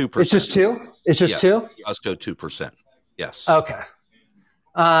 2%. It's just 2? It's just 2? Costco 2%. Yes. Okay.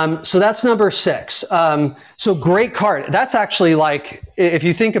 So that's number 6. So great card. That's actually like, if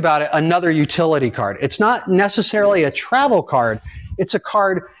you think about it, another utility card. It's not necessarily a travel card. It's a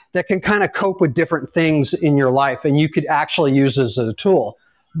card that can kind of cope with different things in your life and you could actually use as a tool.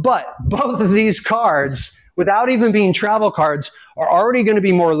 But both of these cards, without even being travel cards, are already going to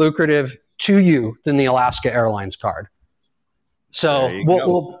be more lucrative to you than the Alaska Airlines card. So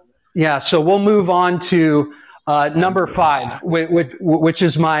we'll move on to number 5, which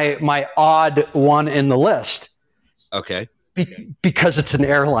is my odd one in the list. Okay. Because it's an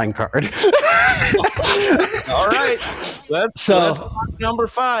airline card. All right. Let's talk number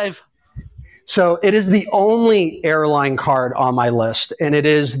 5. So it is the only airline card on my list, and it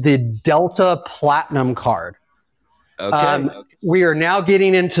is the Delta Platinum card. Okay. We are now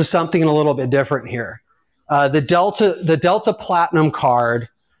getting into something a little bit different here. The Delta Platinum card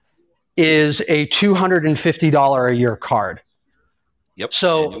is a $250 a year card. Yep.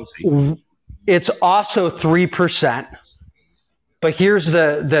 So it's also 3%, but here's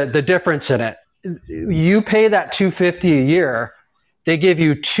the difference in it. You pay that $250 a year, they give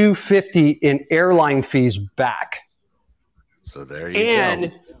you $250 in airline fees back. So there you go.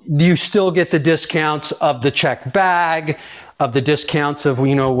 And you still get the discounts of the checked bag, of the discounts of,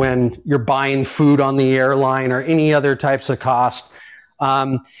 when you're buying food on the airline or any other types of cost.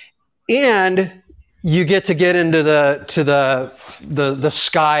 And you get into the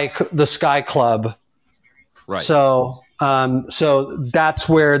Sky Club. Right. So that's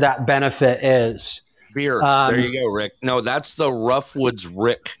where that benefit is. Beer. There you go, Rick. No, that's the Roughwoods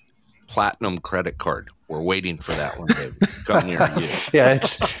Rick Platinum credit card. We're waiting for that one, baby. Come near you. Yeah,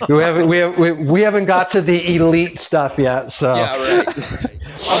 we haven't got to the elite stuff yet. So yeah, right.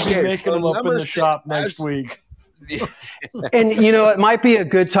 I'll be making them up in the shop next week. And it might be a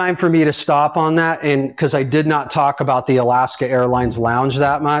good time for me to stop on that, and because I did not talk about the Alaska Airlines Lounge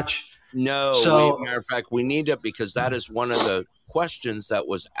that much. No, matter of fact, we need it because that is one of the questions that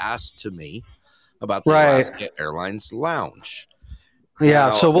was asked to me about the Alaska Airlines Lounge. Yeah,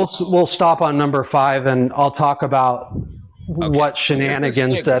 now, so we'll stop on number 5, and I'll talk about what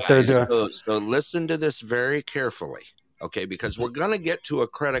shenanigans that they're doing. So listen to this very carefully, okay? Because we're going to get to a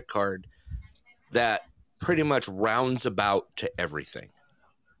credit card that pretty much rounds about to everything.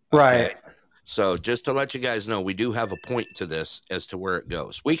 Okay? Right. So just to let you guys know, we do have a point to this as to where it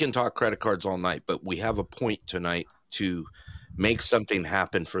goes. We can talk credit cards all night, but we have a point tonight to make something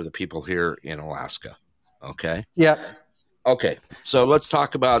happen for the people here in Alaska. Okay? Yep. Okay. So let's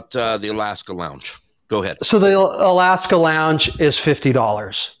talk about the Alaska Lounge. Go ahead. So the Alaska Lounge is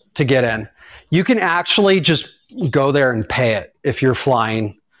 $50 to get in. You can actually just go there and pay it if you're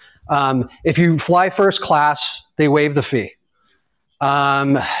flying. If you fly first class, they waive the fee.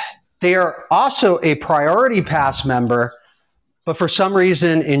 They are also a Priority Pass member, but for some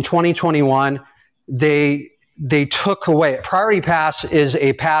reason in 2021, they took away. Priority Pass is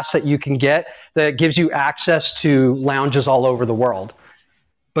a pass that you can get that gives you access to lounges all over the world.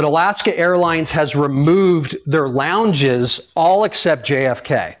 But Alaska Airlines has removed their lounges all except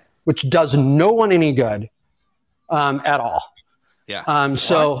JFK, which does no one any good at all. Yeah.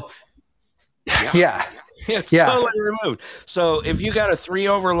 Yeah. It's totally removed. So if you got a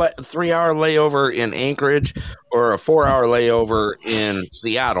 3-hour layover in Anchorage or a 4-hour layover in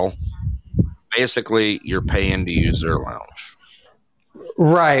Seattle, basically you're paying to use their lounge.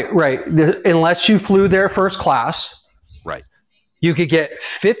 Right. Unless you flew there first class. Right. You could get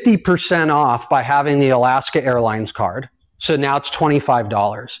 50% off by having the Alaska Airlines card. So now it's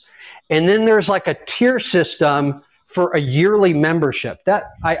 $25. And then there's like a tier system for a yearly membership.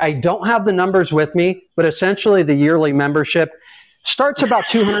 That I don't have the numbers with me, but essentially the yearly membership starts about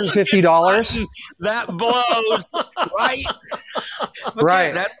 $250. That blows, right? Okay,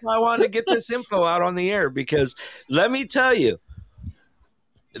 right. That's why I wanted to get this info out on the air, because let me tell you,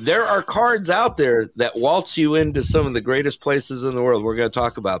 there are cards out there that waltz you into some of the greatest places in the world. We're going to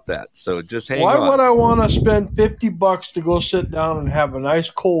talk about that. So just hang on. Why would I want to spend $50 to go sit down and have a nice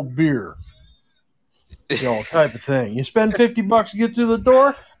cold beer? Type of thing. You spend $50 to get through the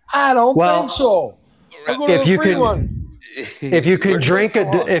door? I don't think so. I'll go to the free one. If you can drink a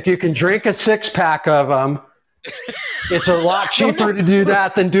 6-pack of them, it's a lot cheaper to do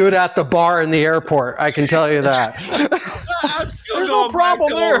that than do it at the bar in the airport. I can tell you that. I'm still There's going no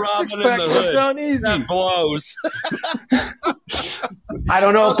problem there. Robin 6-pack goes down easy. That blows. I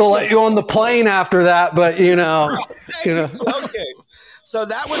don't know if they'll let you on the plane after that, but Okay. So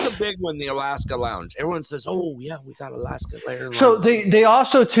that was a big one, the Alaska Lounge. Everyone says, "Oh yeah, we got Alaska Airlines." So they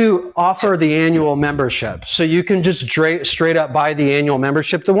also offer the annual membership, so you can just straight up buy the annual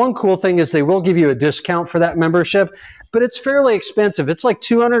membership. The one cool thing is they will give you a discount for that membership, but it's fairly expensive. It's like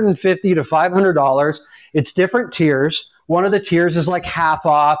 $250 to $500. It's different tiers. One of the tiers is like half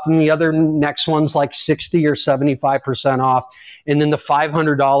off, and the other next one's like 60 or 75% off, and then the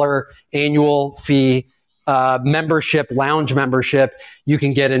 $500 annual fee. Lounge membership, you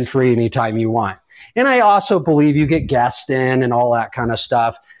can get in free anytime you want. And I also believe you get guest in and all that kind of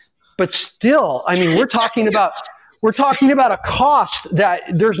stuff. But still, I mean, we're talking about a cost that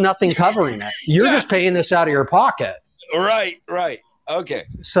there's nothing covering it. You're just paying this out of your pocket. Right. Okay.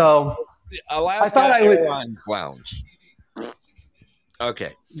 So Alaska Airlines Lounge.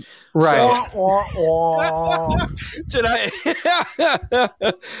 Okay. Right. So,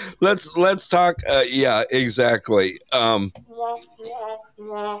 let's talk. Yeah, exactly. Is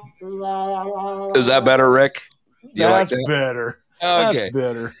that better, Rick? Do you like that? Better. Okay. That's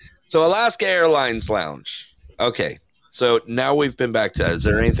better. So Alaska Airlines Lounge. Okay. So now we've been back to that. Is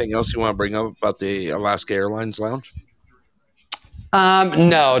there anything else you want to bring up about the Alaska Airlines Lounge?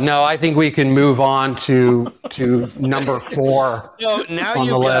 No. I think we can move on to number 4. So now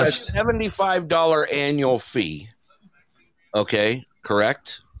you've got a $75 annual fee. Okay,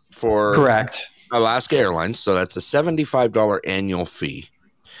 correct? For Correct. Alaska Airlines. So that's a $75 annual fee.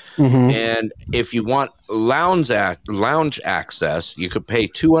 Mm-hmm. And if you want lounge access, you could pay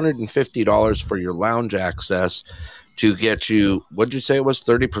 $250 for your lounge access to get you. What did you say it was?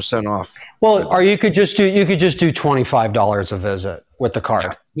 30% off. Well, or you could just do $25 a visit with the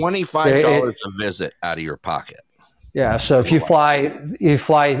card. Yeah, $25 a visit out of your pocket. Yeah. So if you fly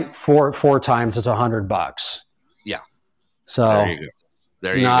four times, it's $100. Yeah. So there you go.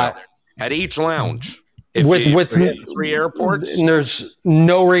 There you go. At each lounge. If with you hit 3 airports, there's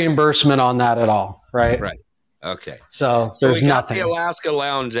no reimbursement on that at all, right? Right. Okay. So we got nothing. the Alaska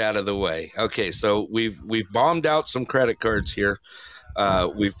Lounge out of the way. Okay, so we've bombed out some credit cards here.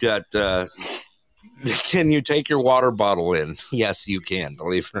 We've got. Can you take your water bottle in? Yes, you can.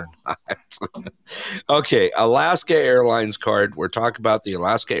 Believe it or not. Okay, Alaska Airlines card. We're talking about the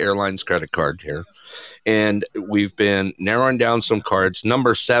Alaska Airlines credit card here. And we've been narrowing down some cards.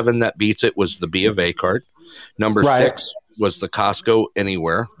 Number 7 that beats it was the B of A card. Number 6 was the Costco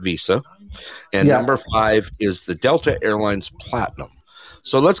Anywhere Visa. And number 5 is the Delta Airlines Platinum.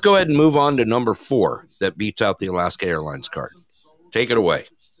 So let's go ahead and move on to number 4 that beats out the Alaska Airlines card. Take it away.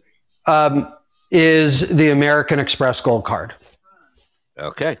 Is the American Express Gold Card.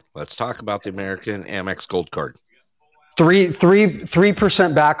 Okay, let's talk about the American Amex Gold Card.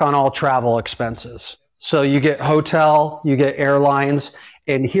 3% back on all travel expenses. So you get hotel, you get airlines,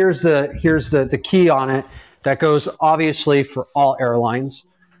 and here's the key on it that goes obviously for all airlines.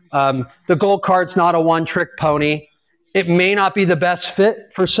 The Gold Card's not a one-trick pony. It may not be the best fit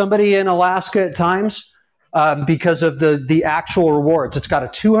for somebody in Alaska at times because of the actual rewards. It's got a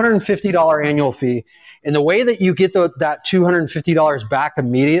 $250 annual fee, and the way that you get that $250 back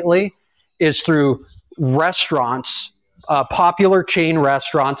immediately is through restaurants, popular chain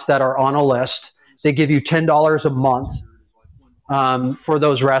restaurants that are on a list. They give you $10 a month for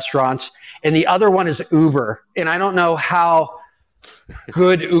those restaurants. And the other one is Uber. And I don't know how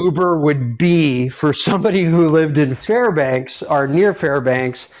good Uber would be for somebody who lived in Fairbanks or near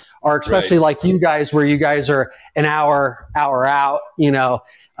Fairbanks, or especially like you guys, where you guys are an hour out, I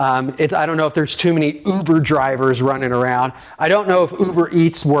don't know if there's too many Uber drivers running around. I don't know if Uber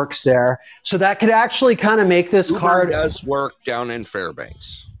Eats works there. So that could actually kind of make this card. Uber does work down in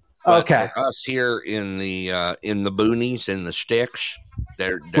Fairbanks. Okay. For us here in the boonies, in the sticks,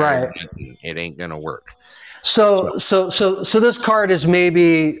 it ain't gonna work. So this card is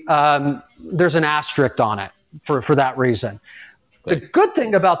maybe there's an asterisk on it for that reason. Okay. The good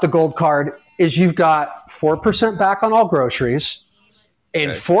thing about the Gold Card is you've got 4% back on all groceries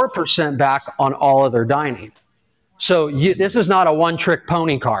and 4% back on all other dining. So this is not a one-trick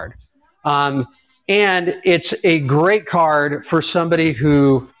pony card. And it's a great card for somebody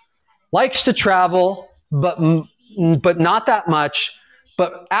who likes to travel, but not that much,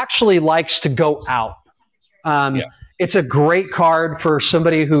 but actually likes to go out. It's a great card for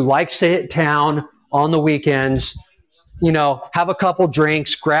somebody who likes to hit town on the weekends, have a couple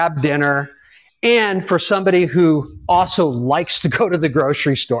drinks, grab dinner, and for somebody who also likes to go to the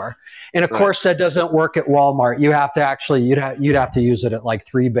grocery store. And of course, that doesn't work at Walmart. You have to actually, you'd have to use it at like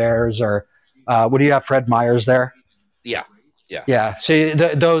Three Bears or what do you have, Fred Meyer's there? Yeah. So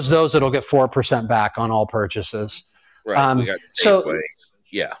those that'll get 4% back on all purchases. Right. We got Safeway.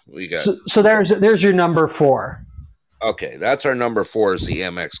 We got. So there's your number 4. Okay, that's our number 4 is the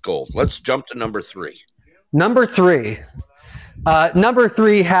Amex Gold. Let's jump to number 3. Number 3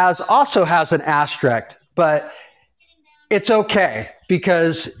 also has an asterisk, but it's okay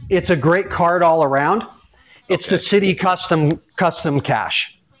because it's a great card all around. It's the City Custom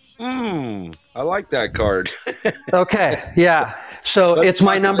Cash. I like that card. Okay, yeah. So it's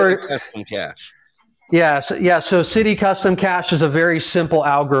my number. Custom Cash. Yeah. So City Custom Cash is a very simple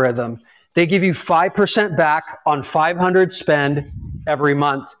algorithm. They give you 5% back on 500 spend every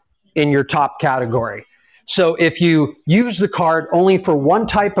month in your top category. So if you use the card only for one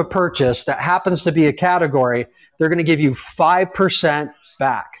type of purchase that happens to be a category, they're going to give you 5%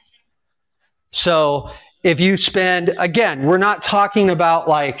 back. So if you spend, again, we're not talking about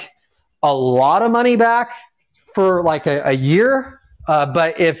like a lot of money back for like a year,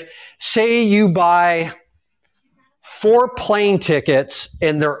 but if, say you buy 4 plane tickets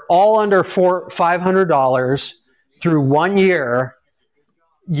and they're all under $500 through 1 year,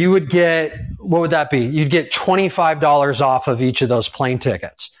 you would get, what would that be? You'd get $25 off of each of those plane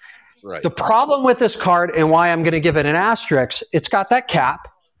tickets. Right. The problem with this card and why I'm going to give it an asterisk, it's got that cap.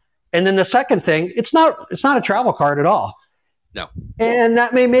 And then the second thing, it's not a travel card at all. No. And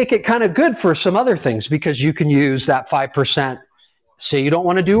that may make it kind of good for some other things because you can use that 5%. Say you don't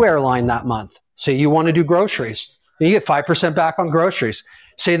want to do airline that month. Say you want to do groceries. You get 5% back on groceries.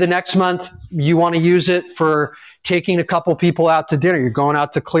 Say the next month you want to use it for taking a couple people out to dinner. You're going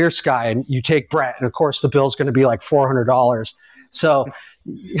out to Clear Sky, and you take Brett, and of course the bill's going to be like $400. So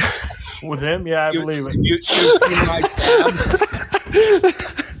with him, yeah, I believe it. You see my tab?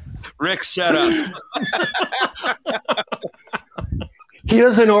 Rick, shut up. He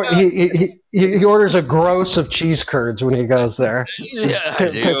doesn't order. He orders a gross of cheese curds when he goes there. Yeah, I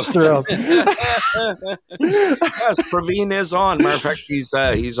do. Yes, Praveen is on. Matter of fact, he's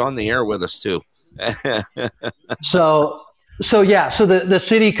on the air with us too. So the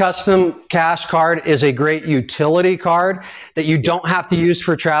City Custom Cash Card is a great utility card that you don't have to use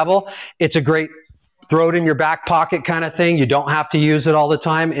for travel. It's a great throw it in your back pocket kind of thing. You don't have to use it all the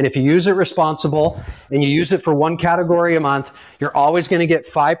time. And if you use it responsible and you use it for one category a month, you're always going to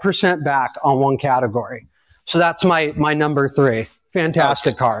get 5% back on one category. So that's my number 3.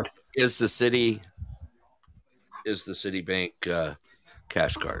 Fantastic card. Is the Citibank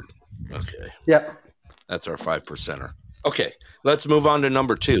cash card. Okay. Yep. That's our 5%er. Okay. Let's move on to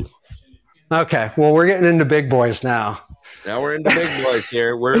number 2. Okay. Well, we're getting into big boys now. Now we're into big boys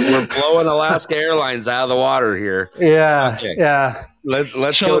here. We're blowing Alaska Airlines out of the water here. Yeah. Okay. Yeah.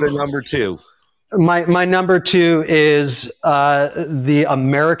 Let's go to number 2. My number 2 is the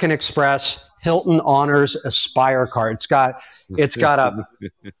American Express Hilton Honors Aspire card. It's got a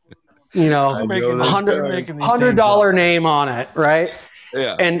 $100 name on it, right?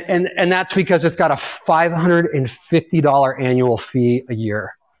 Yeah. And that's because it's got a $550 annual fee a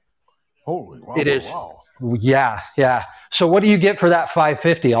year. Holy wow! It is. Wow. Yeah. So what do you get for that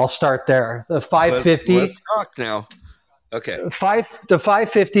 $550? I'll start there. The $550. Let's talk now. Okay. The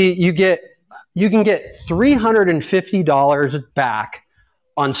 $550 you can get $350 back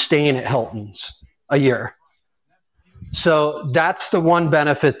on staying at Hilton's a year. So that's the one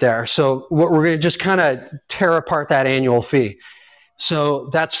benefit there. So we're going to just kind of tear apart that annual fee. So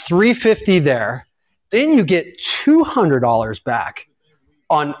that's $350 there. Then you get $200 back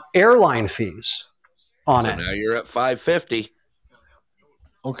on airline fees on it. Now you're at $550.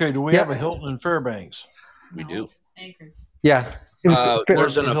 Okay, do we have a Hilton in Fairbanks? We do. Yeah.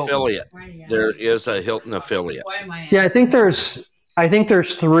 There's an affiliate. There is a Hilton affiliate. Yeah, I think there's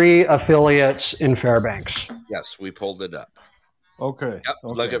 3 affiliates in Fairbanks. Yes, we pulled it up. Okay. Yep.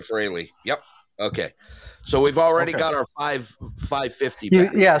 Okay. Look at Fraley. Yep. Okay. So we've already got our $550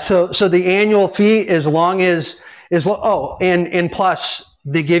 back. Yeah. So the annual fee, as long as and plus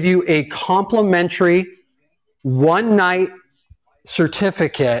they give you a complimentary 1-night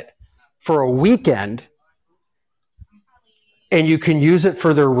certificate for a weekend, and you can use it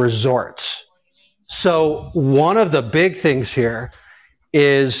for their resorts. So one of the big things here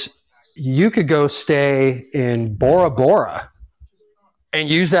is you could go stay in Bora Bora and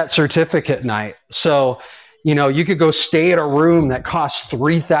use that certificate night. So, you could go stay at a room that costs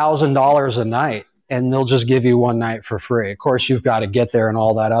 $3,000 a night, and they'll just give you 1 night for free. Of course, you've got to get there and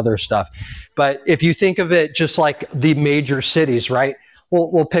all that other stuff. But if you think of it just like the major cities, right?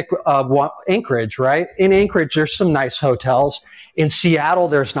 We'll pick Anchorage, right? In Anchorage, there's some nice hotels. In Seattle,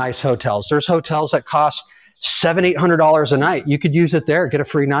 there's nice hotels. There's hotels that cost $700-800 a night. You could use it there, get a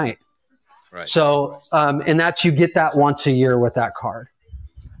free night. Right. So, and you get that once a year with that card.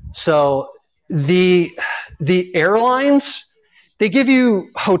 So the airlines, they give you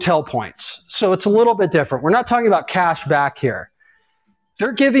hotel points. So it's a little bit different. We're not talking about cash back here.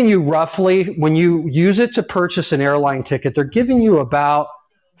 They're giving you roughly, when you use it to purchase an airline ticket, they're giving you about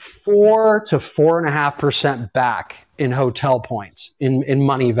 4 to 4.5% back in hotel points, in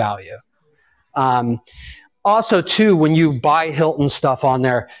money value. Also, too, when you buy Hilton stuff on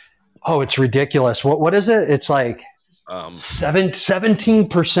there, it's ridiculous. What is it? It's like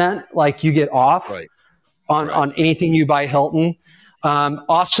 17%, like you get off on anything you buy Hilton.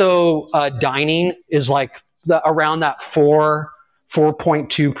 Also, dining is like around that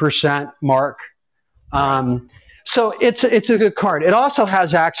 4.2% mark. So it's a good card. It also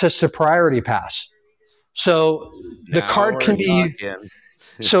has access to Priority Pass. So the card can be.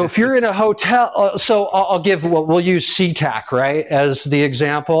 So if you're in a hotel, so we'll use SeaTac, right, as the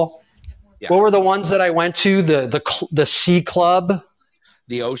example. Yeah. What were the ones that I went to? The Sea Club,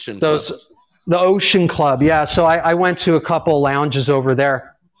 the Ocean Club. The Ocean Club, yeah. So I went to a couple lounges over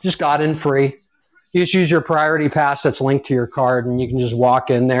there. Just got in free. You just use your Priority Pass that's linked to your card, and you can just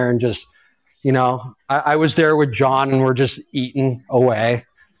walk in there and just, I was there with John, and we're just eating away,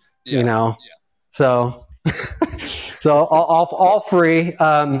 Yeah. So, so all free.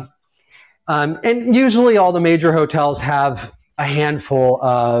 And usually all the major hotels have a handful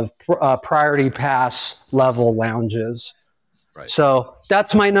of Priority Pass level lounges. Right. So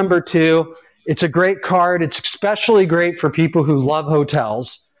that's my number 2. It's a great card. It's especially great for people who love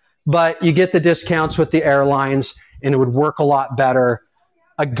hotels but you get the discounts with the airlines, and it would work a lot better.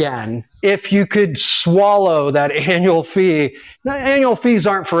 Again, if you could swallow that annual fee. Now, annual fees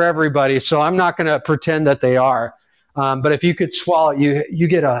aren't for everybody, so I'm not going to pretend that they are. But if you could swallow it, you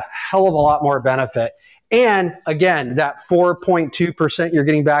get a hell of a lot more benefit. And again, that 4.2% you're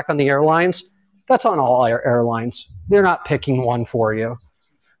getting back on the airlines, that's on all airlines. They're not picking one for you.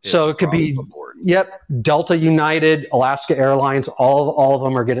 So it could be, Delta, United, Alaska Airlines, all of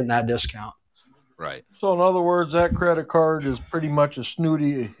them are getting that discount. Right. So in other words, that credit card is pretty much a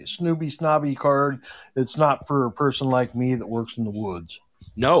snobby card. It's not for a person like me that works in the woods.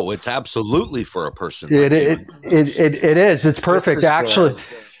 No, it's absolutely for a person. It is. It's perfect. Actually,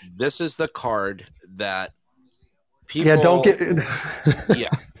 this is the card that people. Yeah, don't get.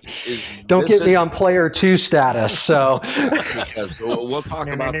 Don't get me on player 2 status. So because we'll talk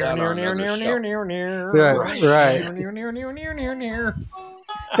about that on another show. Right.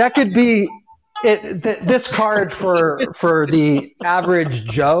 That could be it. This card for the average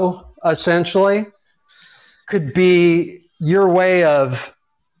Joe essentially could be your way of,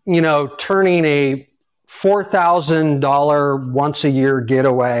 turning a $4,000 once a year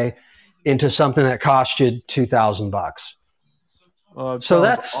getaway into something that cost you $2,000. So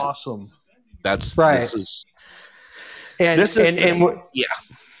that's awesome. That's right. And that's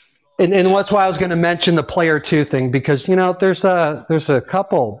why I was going to mention the player 2 thing, because there's a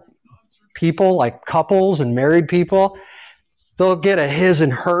couple people, like couples and married people, they'll get a his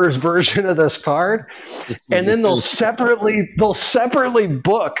and hers version of this card, and then they'll separately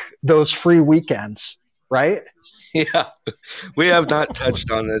book those free weekends, right? Yeah, we have not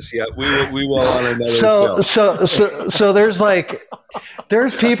touched on this yet. We will on another show. So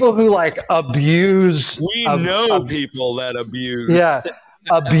there's people who abuse. We know people that abuse. Yeah,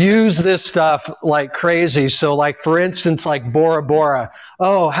 abuse this stuff like crazy. So for instance, Bora Bora.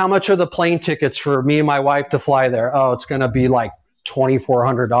 Oh, how much are the plane tickets for me and my wife to fly there? Oh, it's going to be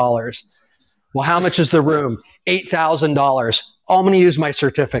 $2,400. Well, how much is the room? $8,000. Oh, I'm going to use my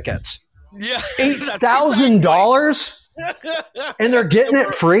certificates. Yeah, $8,000, and they're getting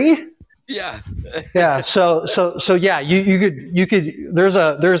it free. Yeah. So yeah, you could. There's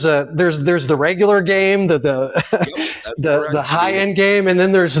the regular game, the high end game, and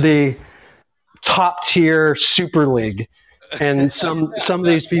then there's the top tier Super League. And some of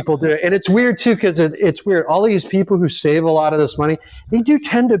these people do it, and it's weird too, because it's weird. All these people who save a lot of this money, they do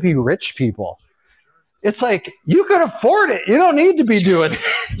tend to be rich people. It's like, you could afford it. You don't need to be doing it.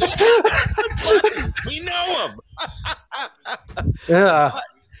 We know them. Yeah.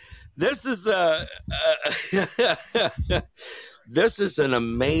 This is an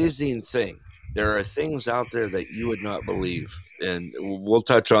amazing thing. There are things out there that you would not believe, and we'll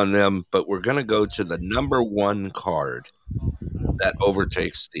touch on them, but we're going to go to the number one card that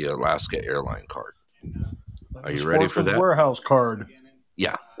overtakes the Alaska airline card. Are you ready for that? Warehouse card.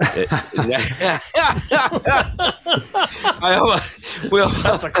 Yeah. That's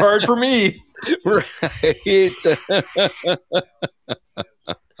a card for me. Right.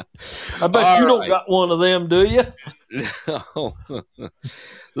 I bet you don't got one of them, do you? No.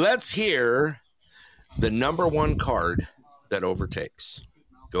 Let's hear the number one card that overtakes.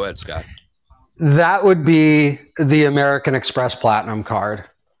 Go ahead, Scott. That would be the American Express Platinum card.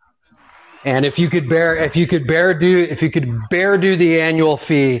 And if you could bear do the annual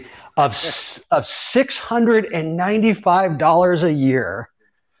fee of $695 a year,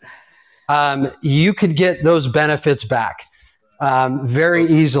 you could get those benefits back very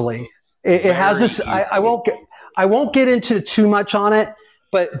easily. It has this. I won't get into too much on it,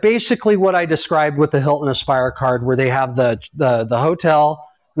 but basically what I described with the Hilton Aspire card, where they have the hotel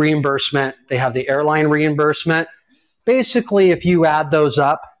reimbursement, they have the airline reimbursement. Basically, if you add those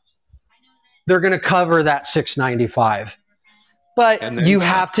up, they're going to cover that $695. But you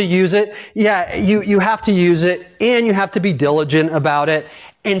have to use it. Yeah, you have to use it, and you have to be diligent about it.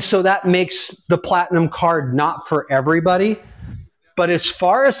 And so that makes the Platinum card not for everybody. But as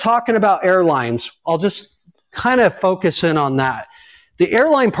far as talking about airlines, I'll just kind of focus in on that. The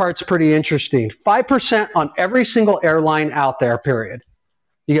airline part's pretty interesting. 5% on every single airline out there, period.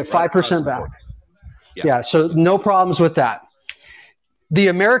 You get 5% back. Yeah, so no problems with that.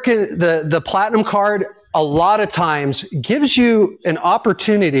 The Platinum card, a lot of times gives you an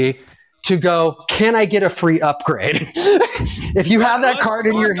opportunity to go, can I get a free upgrade? If you have that card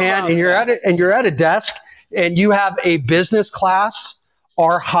in your hand and you're at a desk and you have a business class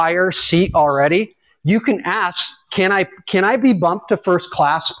or higher seat already, you can ask, can I be bumped to first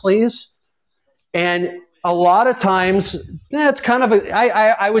class, please? And A lot of times, it's kind of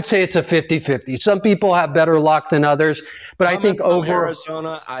I would say it's a 50-50. Some people have better luck than others, but I think From over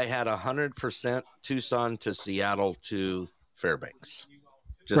Arizona, I had 100% Tucson to Seattle to Fairbanks.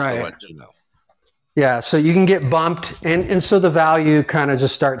 Just to let you know. Yeah, so you can get bumped, and so the value kind of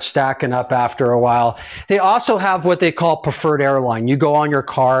just starts stacking up after a while. They also have what they call preferred airline. You go on your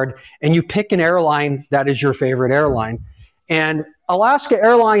card and you pick an airline that is your favorite airline, and Alaska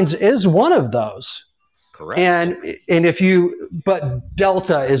Airlines is one of those. Correct. And but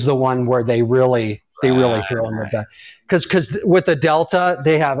Delta is the one where they really throw in the back, because with the Delta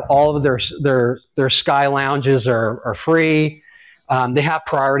they have all of their sky lounges are free. They have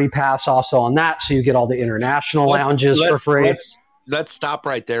priority pass also on that, so you get all the international lounges for free. Let's stop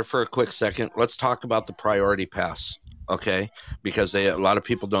right there for a quick second. Let's talk about the priority pass, okay? Because a lot of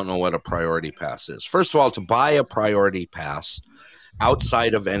people don't know what a priority pass is. First of all, to buy a priority pass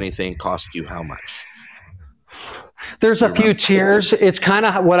outside of anything costs you how much? There's a few tiers. It's kind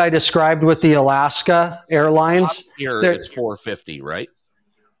of what I described with the Alaska Airlines. Top tier is $450, right?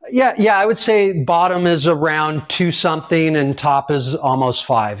 Yeah, I would say bottom is around 2 something and top is almost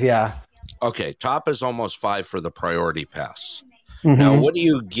 5. Yeah. Okay, top is almost 5 for the priority pass. Mm-hmm. Now, what do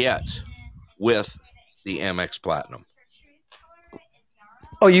you get with the Amex Platinum?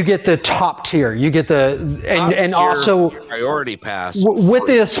 Oh, you get the top tier. You get and also priority pass with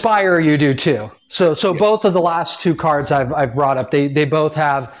the Aspire. You do too. So yes. Both of the last 2 cards I've brought up, they both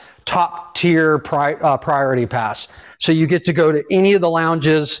have top tier priority pass. So you get to go to any of the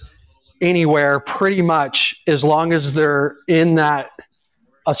lounges anywhere, pretty much, as long as they're in that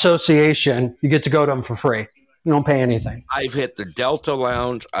association. You get to go to them for free. You don't pay anything. I've hit the Delta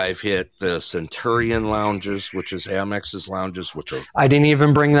Lounge. I've hit the Centurion Lounges, which is Amex's lounges, which are... I didn't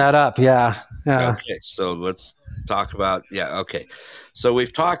even bring that up. Yeah. Okay, so let's talk about... Yeah, okay. So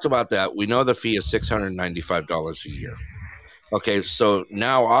we've talked about that. We know the fee is $695 a year. Okay, so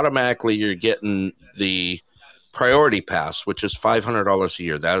now automatically you're getting the priority pass, which is $500 a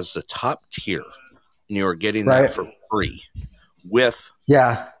year. That is the top tier, and you're getting that for free with...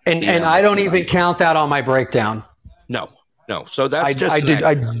 Yeah, and I don't even count that on my breakdown. No. So that's I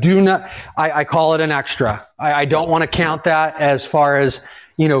do not. I call it an extra. I don't want to count that as far as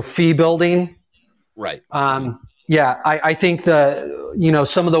fee building. Right. Yeah, I think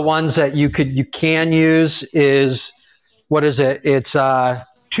some of the ones that you can use is, what is it? It's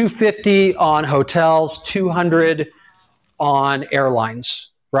 $250 on hotels, $200 on airlines.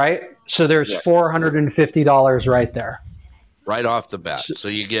 Right. So there's $450 right there. Right off the bat. So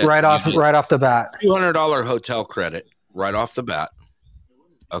you get right off the bat. $200 hotel credit right off the bat.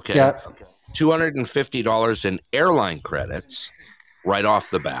 Okay. Yep. $250 in airline credits right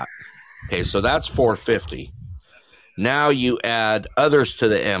off the bat. Okay, so that's $450. Now you add others to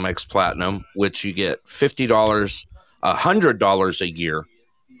the Amex Platinum, which you get $50, $100 a year,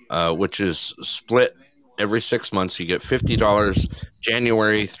 which is split every 6 months. You get $50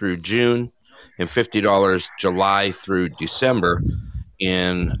 January through June, and $50 July through December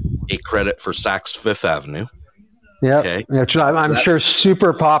in a credit for Saks Fifth Avenue. Yeah, okay. I'm sure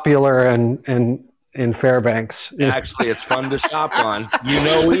super popular in Fairbanks. Actually, it's fun to shop on.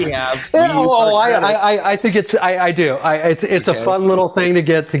 We have. I think I do. It's a fun little thing to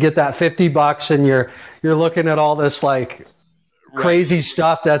get that $50, and you're looking at all this crazy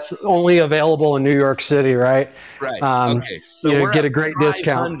stuff that's only available in New York City, right? Right. Okay. So we're get a great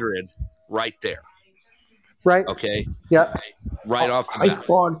discount. Right there. Right. Okay. Yeah. Right off the bat. Hi,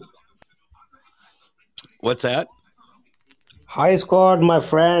 Scott. What's that? Hi, Scott, my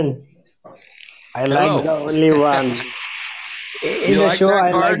friend. I like the only one. In the show,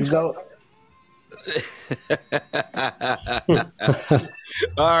 I like the...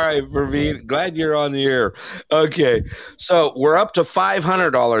 All right, Praveen. Glad you're on the air. Okay. So we're up to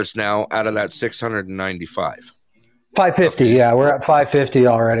 $500 now out of that $695. 550, okay. Yeah, we're at 550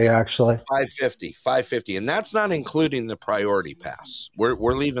 already. Actually, 550, and that's not including the priority pass. We're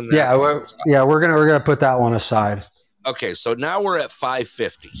leaving that. Yeah, we're gonna put that one aside. Okay, so now we're at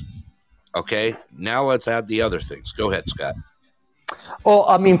 550. Okay, now let's add the other things. Go ahead, Scott. Well,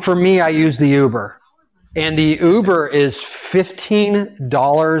 I mean, for me, I use the Uber, and the Uber is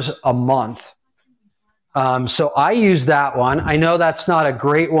 $15 a month. So I use that one. I know that's not a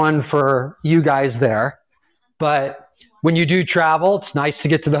great one for you guys there. But when you do travel, it's nice to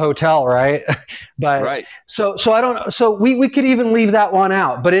get to the hotel, right? But right. So I don't. So we could even leave that one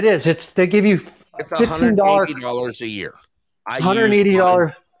out. But they give you $180 a year.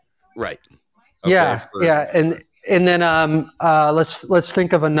 $180. Right. Okay, yeah, and then let's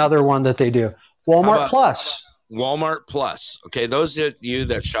think of another one that they do. Walmart Plus. Walmart Plus. Okay, those of you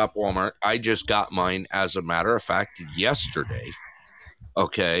that shop Walmart, I just got mine, as a matter of fact, yesterday.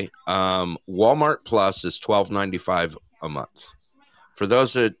 Okay, Walmart Plus is $12.95 a month. For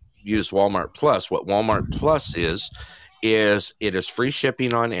those that use Walmart Plus, what Walmart Plus is it is free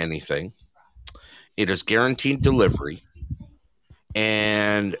shipping on anything. It is guaranteed delivery,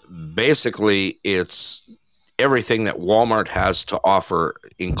 and basically it's everything that Walmart has to offer,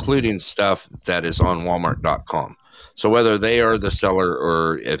 including stuff that is on walmart.com. So whether they are the seller,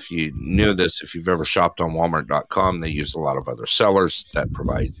 or if you knew this, if you've ever shopped on walmart.com, they use a lot of other sellers that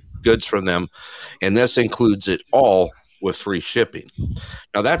provide goods from them. And this includes it all with free shipping.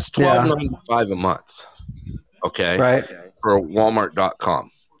 Now that's $12.95 a month. Okay. Right. For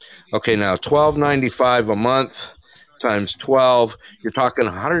walmart.com. Okay. Now $12.95 a month times 12, you're talking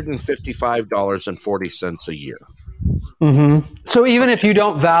 $155.40 a year. Mm-hmm. So even if you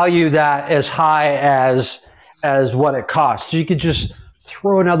don't value that as high as what it costs, you could just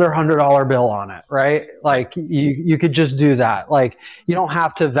throw another $100 bill on it, right? Like you could just do that. Like you don't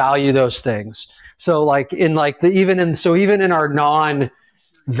have to value those things. So like even in our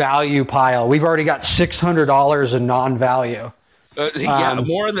non-value pile, we've already got $600 in non-value.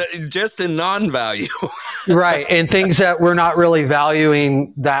 More than just in non-value. Right, and things that we're not really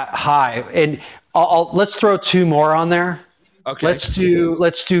valuing that high. And let's throw two more on there. Okay. Let's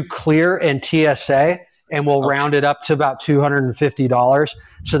do clear and TSA, and we'll round it up to about $250.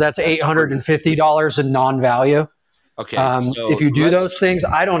 So that's $850 in non-value. Okay. So if you do those things,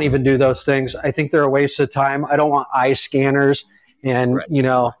 I don't even do those things. I think they're a waste of time. I don't want eye scanners, and but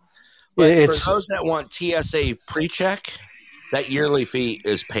for those that want TSA pre-check, that yearly fee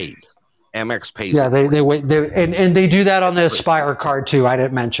is paid. Amex pays. Yeah, they wait, and they do that on the Aspire card too. I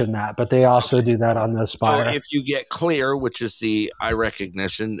didn't mention that, but they also do that on the Aspire. So if you get clear, which is the eye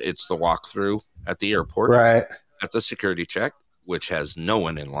recognition, it's the walkthrough at the airport, right? At the security check, which has no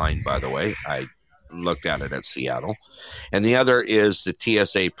one in line, by the way. I looked at it at Seattle, and the other is the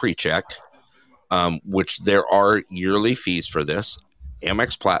TSA pre-check, which there are yearly fees for this.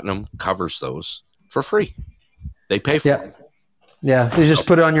 Amex Platinum covers those for free. They pay for it. Yeah, they just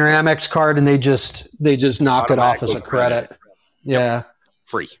put it on your Amex card and they just knock it off as a credit. Yeah. Yep.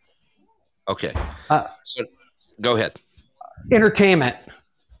 Free. Okay. So go ahead. Entertainment.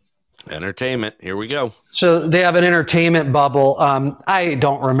 Here we go. So they have an entertainment bubble. I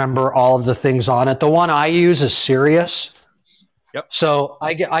don't remember all of the things on it. The one I use is Sirius. Yep. So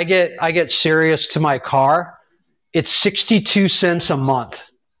I get Sirius to my car. It's 62 cents a month.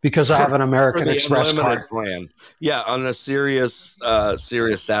 Because I have an American Express card plan. Yeah, on the Sirius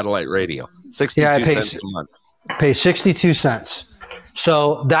satellite radio. 62 cents a month. Pay 62 cents.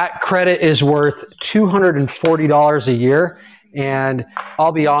 So that credit is worth $240 a year. And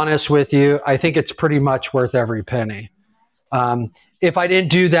I'll be honest with you, I think it's pretty much worth every penny. If I didn't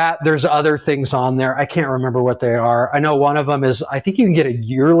do that, there's other things on there. I can't remember what they are. I know one of them is, I think you can get a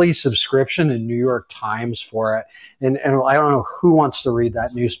yearly subscription in New York Times for it. And I don't know who wants to read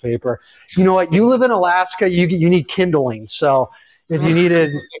that newspaper. You know what? You live in Alaska. You need kindling. So if you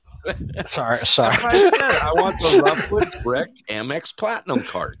needed, sorry. That's what I said. I want the Roughwoods Brick Amex Platinum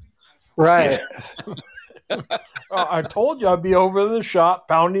card. Right. I told you I'd be over in the shop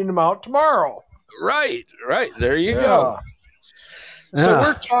pounding them out tomorrow. Right. There you go. So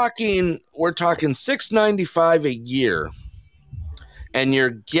we're talking $695 a year, and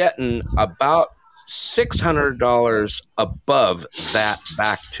you're getting about $600 above that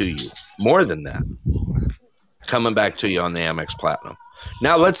back to you. More than that coming back to you on the Amex Platinum.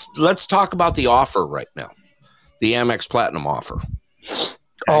 Now let's talk about the offer right now. The Amex Platinum offer.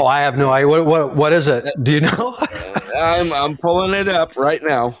 Oh, I have no idea. What is it? Do you know? I'm pulling it up right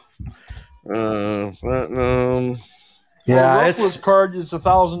now. Platinum. Yeah, Roughwood's card is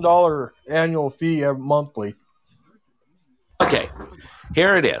 $1,000 annual fee monthly. Okay,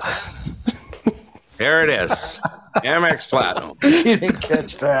 here it is. Amex Platinum. You didn't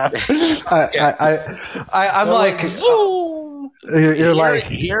catch that. I'm like, zoom. You're like,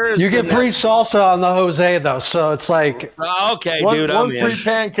 you get free salsa on the Jose though, so it's like, okay, one, dude, one free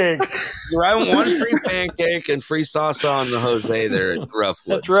pancake. You're having one free pancake and free salsa on the Jose there at Roughwoods.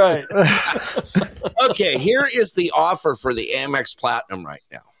 That's right. Okay, here is the offer for the Amex Platinum right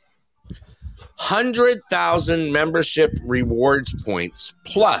now. 100,000 membership rewards points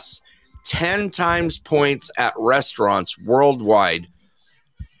plus 10 times points at restaurants worldwide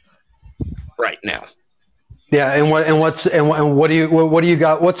right now. Yeah, and what do you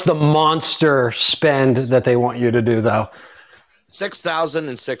got? What's the monster spend that they want you to do though? $6,000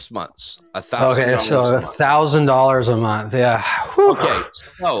 in 6 months. $1,000 Okay, so a month. $1,000 a month. Yeah. Whew. Okay,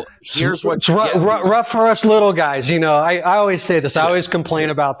 so here's what it's rough for us little guys. You know, I always say this. I always complain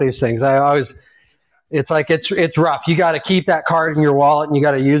about these things. It's like it's rough. You got to keep that card in your wallet, and you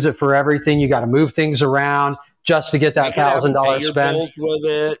got to use it for everything. You got to move things around just to get that $1,000 spend. Bills with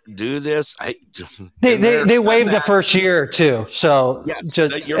it. Do this. They waived the first year too. So yes,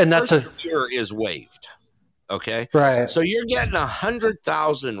 your first year is waived. Okay, right. So you're getting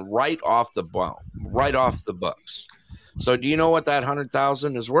 $100,000 right off the books. So do you know what that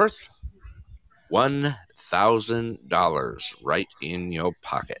 $100,000 is worth? $1,000 right in your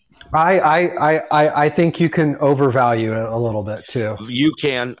pocket. I think you can overvalue it a little bit too. You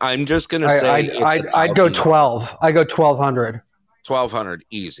can. I'm just going to say I'd go 12. I go 1,200. 1,200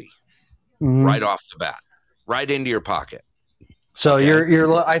 easy, right off the bat, right into your pocket. So okay.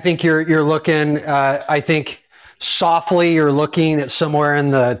 I think you're looking. I think softly you're looking at somewhere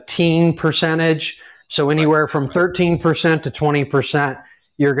in the teen percentage. So anywhere from 13% to 20%,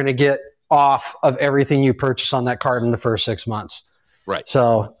 you're going to get off of everything you purchase on that card in the first 6 months. Right.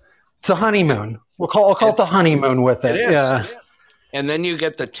 So it's a honeymoon. We'll call it the honeymoon with it. It is. Yeah. And then you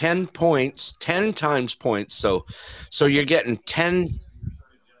get the 10 points, 10 times points. So you're getting $10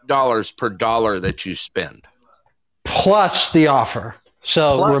 per dollar that you spend. Plus the offer.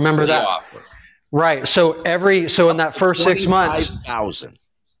 So remember that. Offer. Right. So in that first 6 months, 25,000.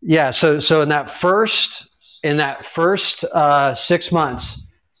 Yeah. So in that first 6 months,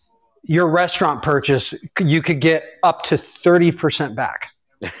 your restaurant purchase, you could get up to 30% back.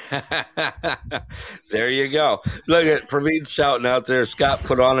 There you go. Look at Praveen shouting out there. Scott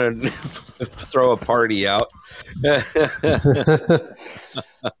put on and throw a party out.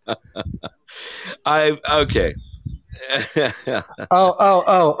 Okay.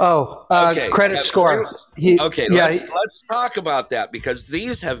 Okay. Credit score. Let's talk about that because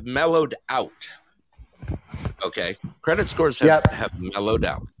these have mellowed out. Okay, credit scores have mellowed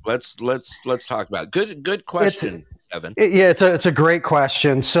out. Let's talk about it. Good question, Evan. It's a great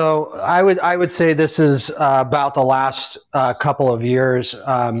question. So I would say this is about the last couple of years.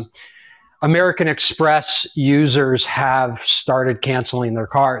 American Express users have started canceling their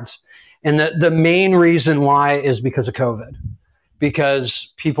cards. And the main reason why is because of COVID,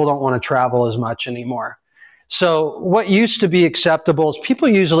 because people don't want to travel as much anymore. So what used to be acceptable is people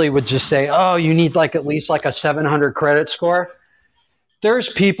usually would just say, oh, you need at least a 700 credit score. There's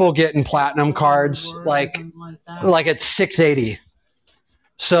people getting platinum cards like at 680.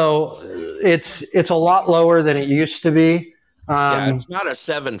 So it's a lot lower than it used to be. It's not a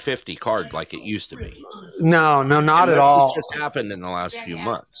 750 card like it used to be. No, not at all. This just happened in the last few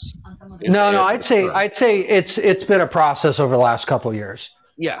months. I'd say it's been a process over the last couple of years.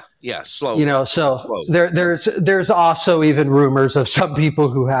 Yeah, slowly. Slowly. There's also even rumors of some people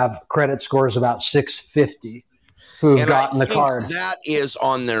who have credit scores about 650 who've gotten the card. That is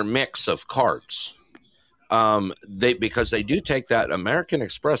on their mix of cards. Because they do take that. American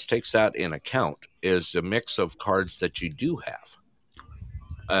Express takes that in account is a mix of cards that you do have.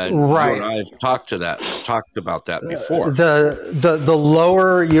 Right. You and I have talked about that before. The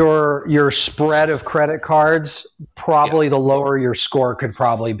lower your spread of credit cards, probably the lower your score could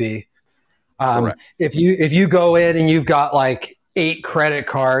probably be. If you go in and you've got 8 credit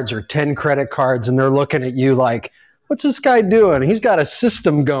cards or 10 credit cards, and they're looking at you like, what's this guy doing? He's got a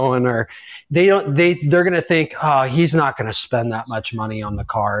system going, or they're going to think, oh, he's not going to spend that much money on the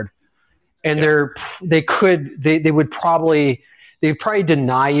card, and they'd probably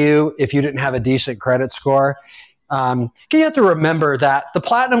deny you if you didn't have a decent credit score. You have to remember that the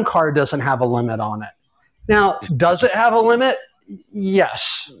platinum card doesn't have a limit on it. Now, does it have a limit?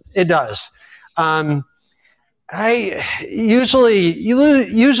 Yes, it does.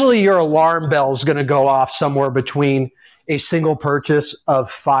 Usually your alarm bell is going to go off somewhere between a single purchase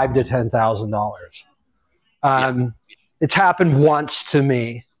of $5,000 to $10,000. It's happened once to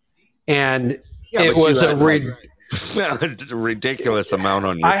me, and it was a ridiculous amount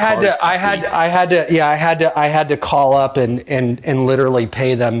on your I had to call up and literally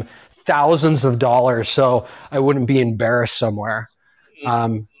pay them thousands of dollars so I wouldn't be embarrassed somewhere.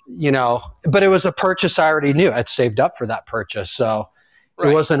 But it was a purchase I already knew. I'd saved up for that purchase, so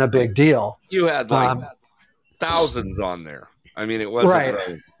it wasn't a big deal. You had thousands on there. I mean, it wasn't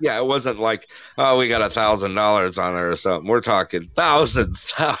it wasn't like, oh, we got $1,000 on there or something. We're talking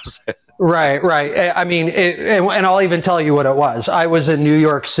thousands. Right. I mean, and I'll even tell you what it was. I was in New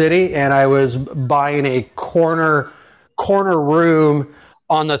York City, and I was buying a corner room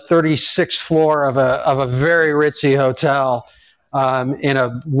on the 36th floor of a very ritzy hotel in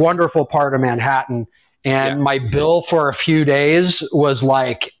a wonderful part of Manhattan. and my bill for a few days was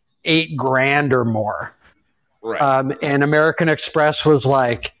like $8,000 or more. Right. And American Express was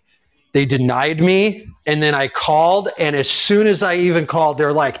like, they denied me, and then I called, and as soon as I even called,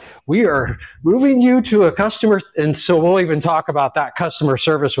 they're like, we are moving you to a customer, and so we'll even talk about that customer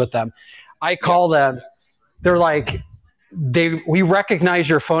service with them. I call them, they're like, we recognize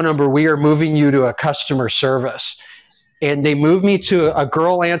your phone number, we are moving you to a customer service. And they moved me to a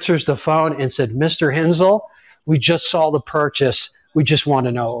girl answers the phone and said, Mr. Hensel, we just saw the purchase. We just want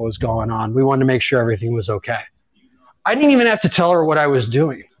to know what was going on. We wanted to make sure everything was okay. I didn't even have to tell her what I was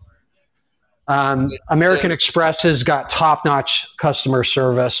doing. American Express has got top-notch customer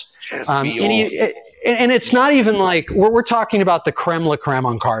service. And it's not even like, we're talking about the creme la creme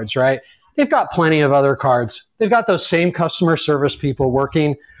on cards, right? They've got plenty of other cards. They've got those same customer service people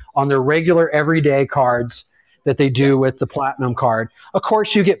working on their regular everyday cards that they do with the Platinum card. Of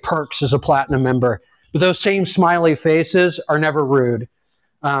course, you get perks as a Platinum member, but those same smiley faces are never rude,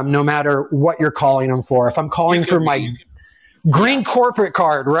 no matter what you're calling them for. If I'm calling for my green corporate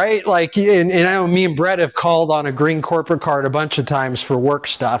card, right? Like, and I know me and Brett have called on a green corporate card a bunch of times for work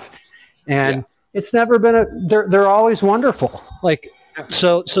stuff, and it's never been they're always wonderful. Like,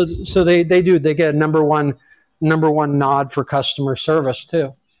 so they get a number one nod for customer service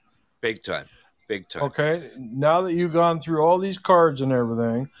too. Big time. Okay, now that you've gone through all these cards and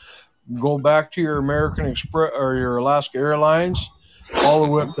everything, go back to your American Express or your Alaska Airlines, all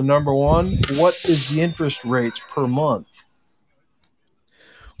the way up to number one. What is the interest rates per month?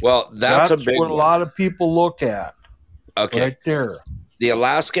 Well, that's a big what one. A lot of people look at. Okay. Right there. The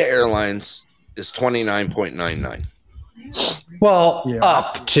Alaska Airlines is 29.99. Well,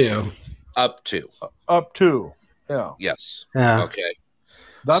 up to. Yeah. Yes. Yeah. Okay.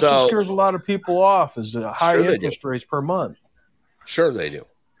 That's what scares a lot of people off is the high interest rates per month. Sure they do.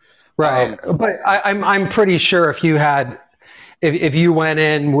 Right. But I'm pretty sure if you went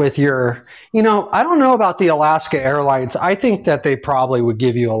in with your, I don't know about the Alaska Airlines. I think that they probably would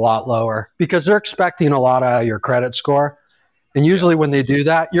give you a lot lower because they're expecting a lot out of your credit score. And usually when they do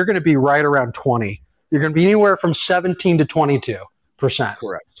that, you're going to be right around 20. You're going to be anywhere from 17 to 22%.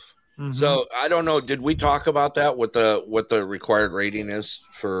 Correct. Mm-hmm. So I don't know. Did we talk about that? What the required rating is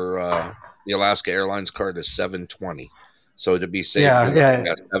for the Alaska Airlines card is 720. So to be safe,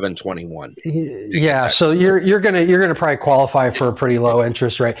 721. Yeah, so you're gonna probably qualify for a pretty low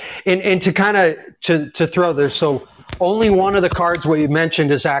interest rate. And to kind of to throw this, so only one of the cards we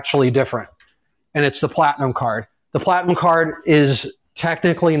mentioned is actually different, and it's the Platinum card. The Platinum card is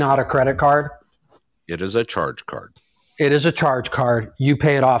technically not a credit card. It is a charge card. It is a charge card. You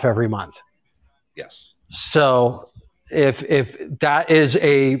pay it off every month. Yes. So if that is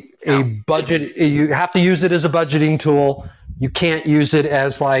a budget, you have to use it as a budgeting tool. You can't use it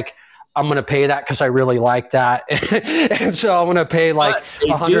as like, I'm going to pay that because I really like that, and so I'm going to pay like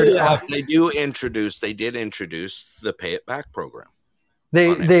 $100. They did introduce the Pay It Back program.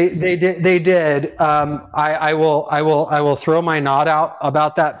 They did. I will throw my nod out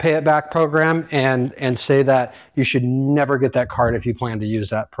about that Pay It Back program and say that you should never get that card if you plan to use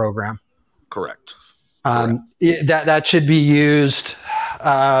that program. Correct. That should be used.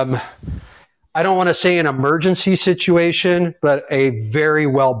 I don't want to say an emergency situation, but a very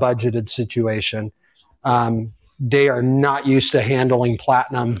well budgeted situation. They are not used to handling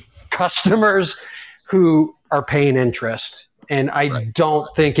Platinum customers who are paying interest. And I don't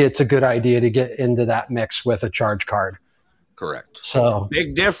think it's a good idea to get into that mix with a charge card. Correct. So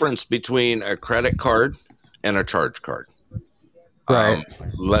big difference between a credit card and a charge card. Right.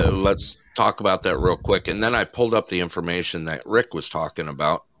 Let's talk about that real quick. And then I pulled up the information that Rick was talking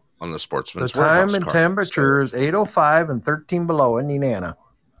about on the Sportsman's Warehouse. The time and card. temperature is 8:05 and 13 below in Nenana.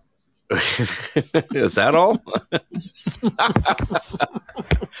 Is that all?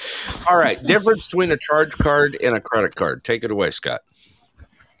 All right. Difference between a charge card and a credit card. Take it away, Scott.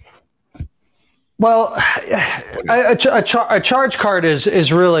 Well, a charge card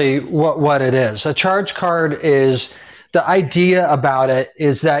is really what it is. A charge card is, the idea about it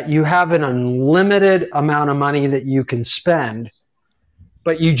is that you have an unlimited amount of money that you can spend,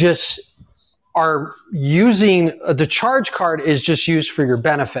 but you just are using the charge card is just used for your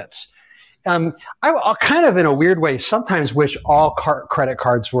benefits. I kind of, in a weird way, sometimes wish all credit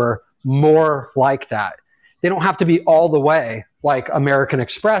cards were more like that. They don't have to be all the way like American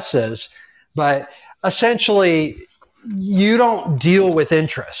Express is, but essentially you don't deal with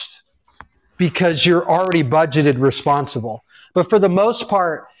interest because you're already budgeted responsible. But for the most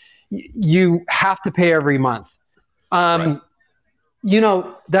part, you have to pay every month. That's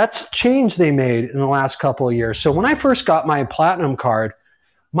change they made in the last couple of years. So when I first got my Platinum card,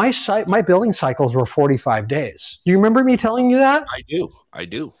 my billing cycles were 45 days. Do you remember me telling you that? I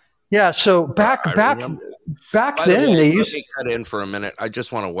do. Yeah. So back I remember that. By the then way, they let used. me cut in for a minute. I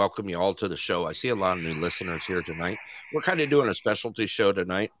just want to welcome you all to the show. I see a lot of new listeners here tonight. We're kind of doing a specialty show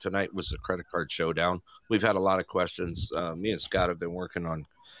tonight. Tonight was the credit card showdown. We've had a lot of questions. Me and Scott have been working on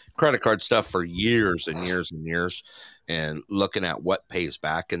credit card stuff for years and years and years, and looking at what pays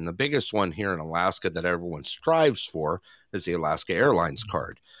back. And the biggest one here in Alaska that everyone strives for is the Alaska Airlines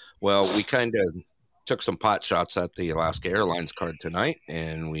card. Well, we kind of took some pot shots at the Alaska Airlines card tonight,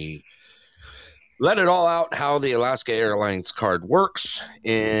 and we let it all out how the Alaska Airlines card works.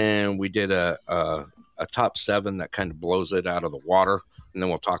 And we did a top 7 that kind of blows it out of the water. And then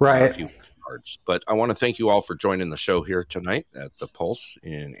we'll talk about a few cards. But I want to thank you all for joining the show here tonight at the Pulse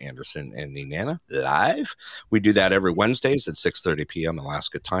in Anderson and Nenana live. We do that every Wednesdays at 6:30 p.m.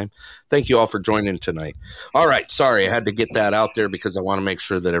 Alaska time. Thank you all for joining tonight. All right. Sorry, I had to get that out there because I want to make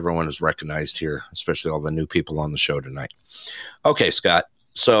sure that everyone is recognized here, especially all the new people on the show tonight. Okay, Scott.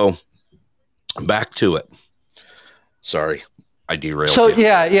 So back to it. Sorry, I derailed. So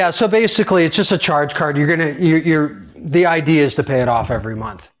yeah. So basically, it's just a charge card. The idea is to pay it off every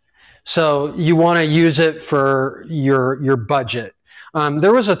month. So you want to use it for your budget.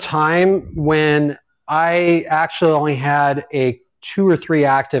 There was a time when I actually only had 2 or 3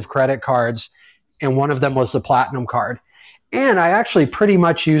 active credit cards, and one of them was the Platinum card. And I actually pretty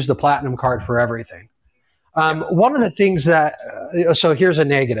much used the Platinum card for everything. One of the things that, so here's a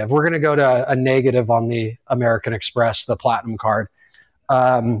negative. We're going to go to a negative on the American Express, the Platinum card.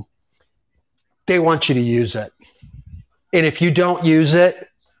 They want you to use it. And if you don't use it,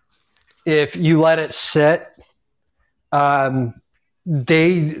 if you let it sit, they're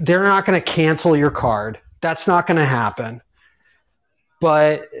not going to cancel your card. That's not going to happen.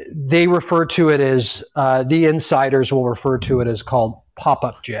 But they refer to it as, the insiders will refer to it as called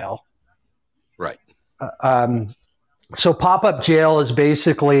pop-up jail. Right. So pop-up jail is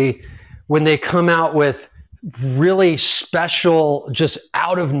basically when they come out with really special, just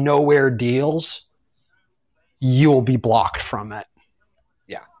out of nowhere deals, you'll be blocked from it.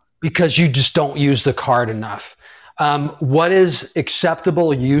 Yeah. Because you just don't use the card enough. What is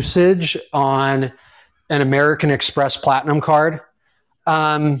acceptable usage on an American Express Platinum card?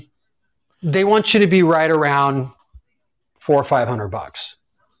 They want you to be right around $400 or $500.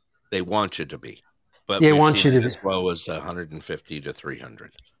 They want you to be. But they want you to be as low as 150 to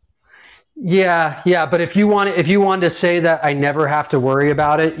 300. Yeah. But if you wanted to say that I never have to worry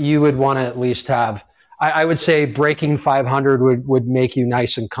about it, you would want to at least have. I would say breaking 500 would make you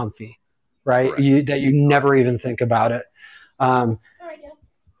nice and comfy, right? That you never even think about it.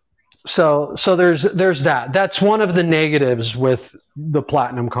 So there's that. That's one of the negatives with the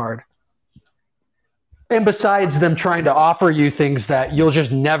Platinum card. And besides them trying to offer you things that you'll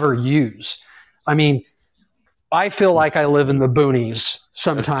just never use. I mean, I feel like I live in the boonies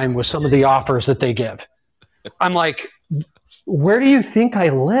sometime with some of the offers that they give. I'm like, where do you think I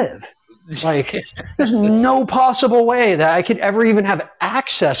live? Like, there's no possible way that I could ever even have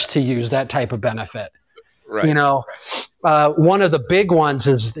access to use that type of benefit. Right. You know, one of the big ones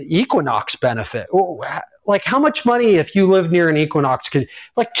is the Equinox benefit. Like, how much money if you live near an Equinox could,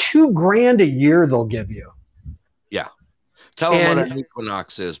 like, $2,000 a year they'll give you. Yeah. Tell them what an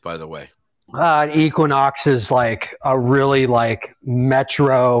Equinox is, by the way. An Equinox is like a really like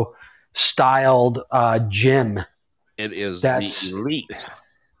metro styled gym. It is the elite.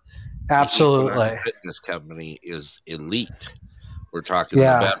 Absolutely. The fitness company is elite. We're talking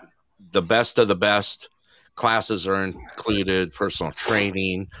the best of the best. Classes are included, personal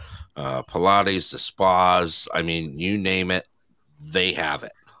training, Pilates, the spas. I mean, you name it, they have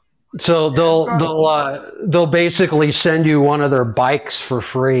it. So they'll basically send you one of their bikes for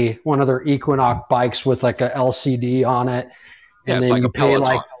free, one of their Equinox bikes with like a LCD on it. Yeah, and it's like a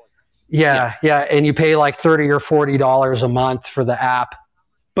Peloton. And you pay like $30 or $40 a month for the app,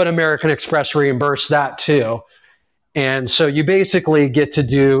 but American Express reimburse that too. And so you basically get to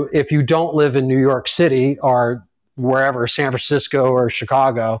do, if you don't live in New York City or wherever, San Francisco or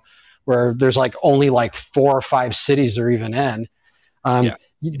Chicago, where there's like only like 4 or 5 cities they're even in.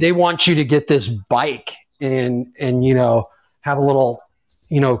 They want you to get this bike and you know, have a little,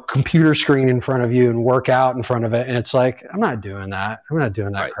 you know, computer screen in front of you and work out in front of it. And it's like, I'm not doing that. I'm not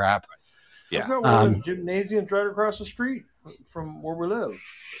doing that crap. Yeah. I've got one of the gymnasiums right across the street from where we live.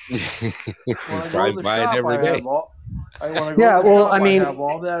 Drive by it every day. I have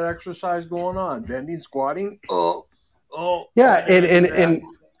all that exercise going on, bending, squatting. And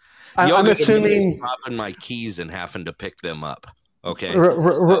I'm assuming dropping my keys and having to pick them up. Okay.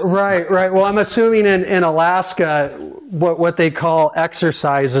 Right. Well, I'm assuming in Alaska, what they call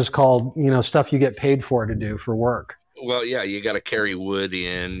exercise is called, stuff you get paid for to do for work. Well, yeah, you got to carry wood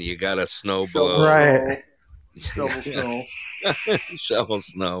in. You got to snow blow. Right. Shovel snow. Shovel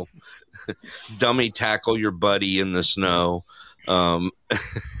snow. Dummy tackle your buddy in the snow. What?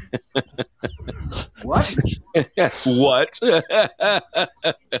 What?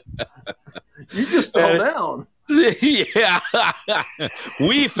 You just fell down. Yeah.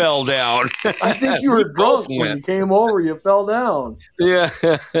 We fell down. I think you were drunk when you came over. You fell down. Yeah.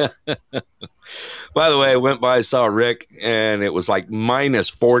 By the way, I went by, saw Rick, and it was like minus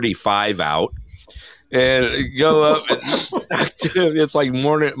 45 out. And go up, it's like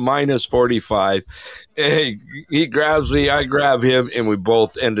minus 45. And he grabs me, I grab him, and we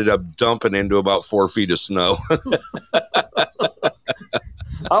both ended up dumping into about 4 feet of snow.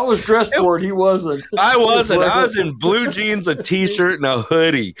 I was dressed for it. He wasn't. I wasn't. I was in blue jeans, a t-shirt, and a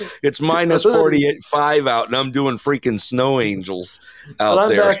hoodie. It's minus 45 out, and I'm doing freaking snow angels out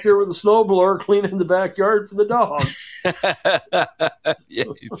there. I'm back here with a snowblower cleaning the backyard for the dogs. Yeah,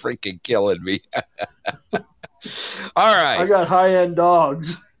 you're freaking killing me. All right. I got high-end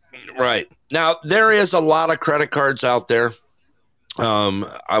dogs. Right. Now, there is a lot of credit cards out there.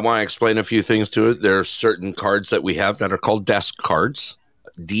 I want to explain a few things to it. There are certain cards that we have that are called desk cards.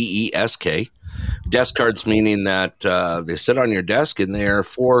 DESK. Desk cards meaning that they sit on your desk and they're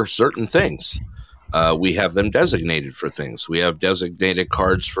for certain things. We have them designated for things. We have designated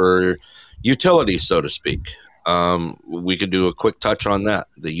cards for utilities, so to speak. We could do a quick touch on that.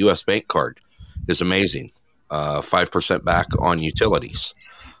 The U.S. Bank card is amazing. 5% back on utilities.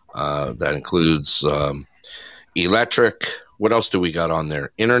 That includes electric. What else do we got on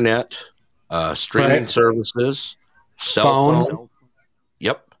there? Internet, streaming services, cell phone.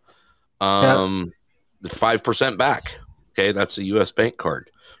 Yep. The 5% back. Okay, that's a U.S. Bank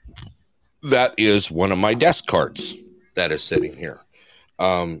card. That is one of my desk cards that is sitting here.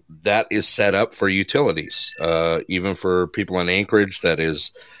 That is set up for utilities. Even for people in Anchorage, that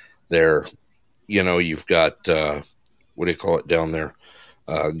is their, you've got, what do you call it down there?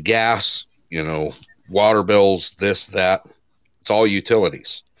 Gas, water bills, this, that. It's all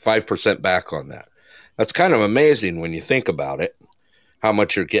utilities. 5% back on that. That's kind of amazing when you think about it. How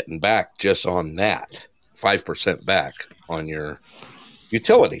much you're getting back just on that. 5% back on your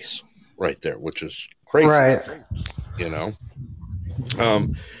utilities right there, which is crazy. Right.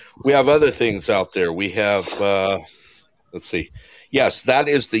 We have other things out there. We have, let's see. Yes, that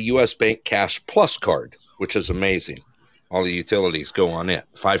is the U.S. Bank Cash Plus card, which is amazing. All the utilities go on it.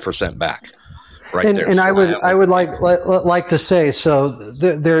 5% back right there. And so I would like to say, so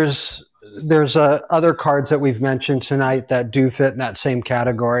there's other cards that we've mentioned tonight that do fit in that same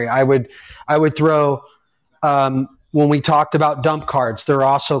category. I would throw, when we talked about dump cards, there are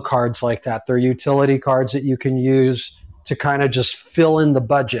also cards like that. They're utility cards that you can use to kind of just fill in the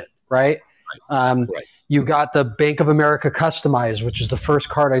budget, right? Right. You got the Bank of America Customized, which is the first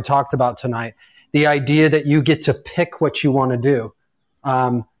card I talked about tonight. The idea that you get to pick what you want to do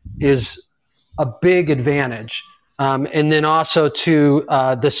is a big advantage. And then also to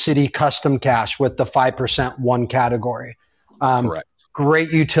the City Custom Cash with the 5% one category. Correct.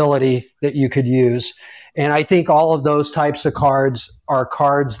 Great utility that you could use. And I think all of those types of cards are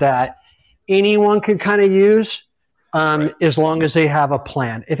cards that anyone can kind of use as long as they have a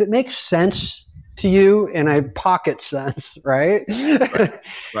plan. If it makes sense to you in a pocket sense, right?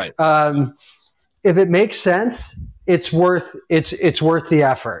 Right. If it makes sense, it's worth the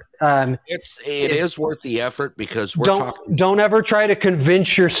effort. It is worth the effort because don't ever try to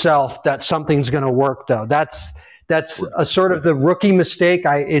convince yourself that something's going to work, though. That's a sort of the rookie mistake.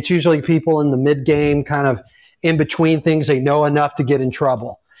 It's usually people in the mid game, kind of in between things. They know enough to get in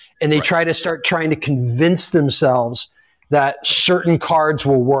trouble, and they try to start trying to convince themselves that certain cards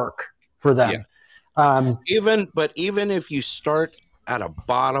will work for them. Yeah. Even if you start at a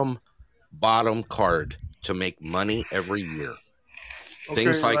bottom card to make money every year,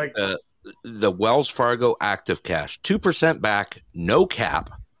 things like the Wells Fargo Active Cash, 2% back, no cap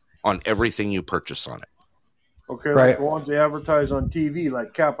on everything you purchase on it. Okay, like the ones they advertise on TV,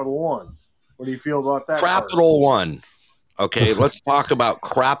 like Capital One. What do you feel about that? Capital One. Okay, let's talk about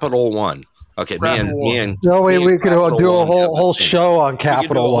Capital One. Okay, we could do a whole show on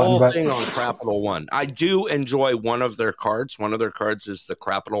Capital One. We could do a whole thing on Capital One. I do enjoy one of their cards. One of their cards is the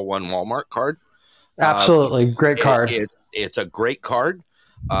Capital One Walmart card. Absolutely, great card. It's a great card.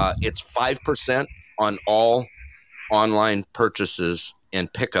 It's 5% on all online purchases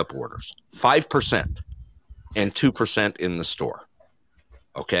and pickup orders. 5%, and 2% in the store.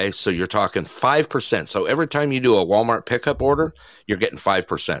 Okay, so you're talking 5%. So every time you do a Walmart pickup order, you're getting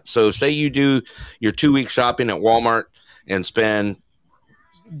 5%. So say you do your 2-week shopping at Walmart and spend,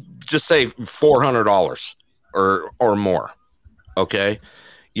 just say $400 or more. Okay,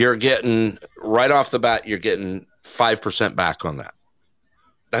 you're getting right off the bat, you're getting 5% back on that.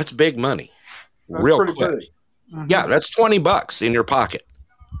 That's big money, real quick. Mm-hmm. Yeah, that's $20 in your pocket.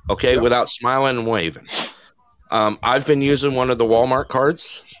 Okay, without smiling and waving. I've been using one of the Walmart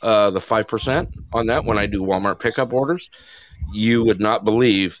cards, the 5% on that when I do Walmart pickup orders. You would not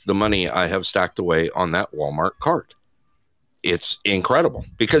believe the money I have stacked away on that Walmart card. It's incredible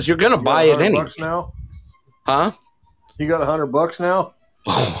because you're going to buy it anyway. Now? Huh? You got $100 now?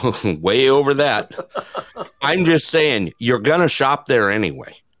 Way over that. I'm just saying you're going to shop there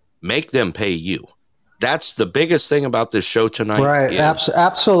anyway. Make them pay you. That's the biggest thing about this show tonight. Right.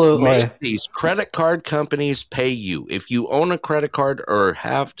 Absolutely. Make these credit card companies pay you. If you own a credit card or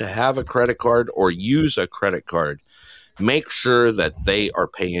have to have a credit card or use a credit card, make sure that they are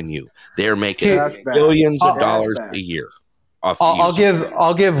paying you. They're making billions of dollars a year.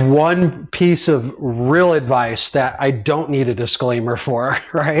 I'll give one piece of real advice that I don't need a disclaimer for,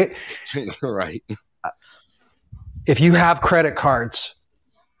 right? Right. If you have credit cards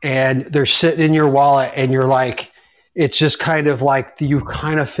and they're sitting in your wallet and you're like, it's just kind of like you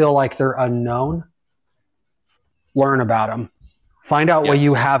kind of feel like they're unknown, learn about them. Find out what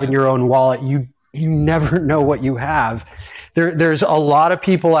you have in your own wallet. You never know what you have. There's a lot of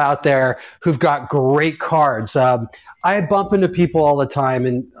people out there who've got great cards. I bump into people all the time,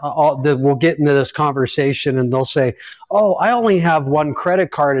 and we'll get into this conversation, and they'll say, "Oh, I only have one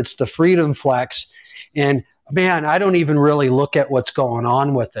credit card. It's the Freedom Flex, and man, I don't even really look at what's going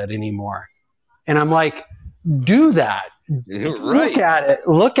on with it anymore." And I'm like, "Do that. Right.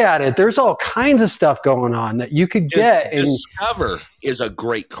 Look at it. There's all kinds of stuff going on that you could get." Discover is a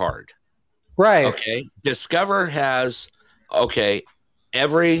great card. Right. Okay. Discover has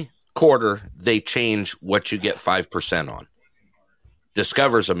every quarter they change what you get 5% on.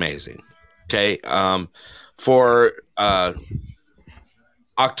 Discover's amazing. Okay. For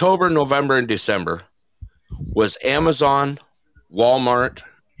October, November, and December was Amazon, Walmart,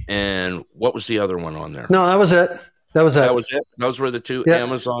 and what was the other one on there? No, that was it. Those were the two,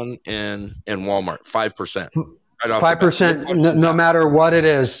 Amazon and Walmart, 5%. Right 5%, no matter what it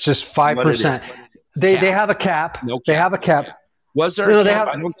is, just 5%. They have a cap. They have a cap. Was there a cap?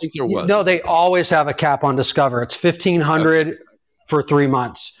 I don't think there was. No, they always have a cap on Discover. It's $1,500 for 3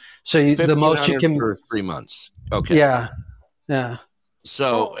 months. So the most you can for 3 months. Okay. Yeah.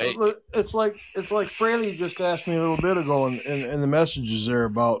 So it's like Fraley just asked me a little bit ago in the messages there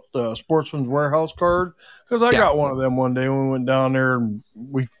about Sportsman's Warehouse card, because I got one of them one day when we went down there and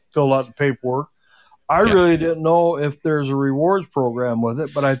we filled out the paperwork. I really didn't know if there's a rewards program with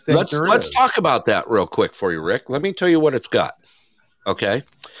it, but I think let's talk about that real quick for you, Rick. Let me tell you what it's got. Okay,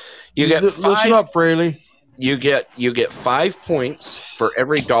 you get listen up, Fraley. You get 5 points for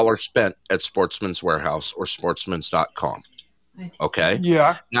every dollar spent at Sportsman's Warehouse or sportsmans.com. Okay.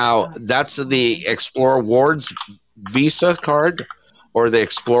 Yeah. Now that's the Explore Awards Visa card or the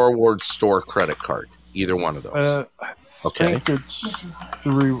Explore Awards store credit card. Either one of those. I think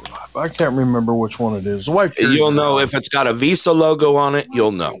I can't remember which one it is. You'll know if it's got a Visa logo on it.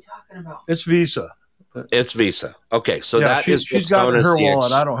 You'll know. It's Visa. It's Visa. Okay, so that is she's got it in her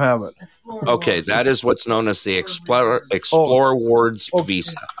wallet. I don't have it. Okay, that is what's known as the Explore Awards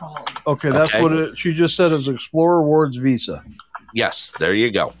Visa. Okay, that's what she just said is Explore Awards Visa. Yes, there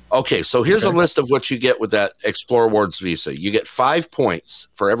you go. Okay, so here's a list of what you get with that Explore Awards Visa. You get 5 points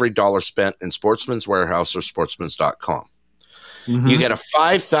for every dollar spent in Sportsman's Warehouse or sportsmans.com. Mm-hmm. You get a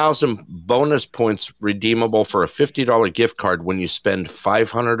 5,000 bonus points redeemable for a $50 gift card when you spend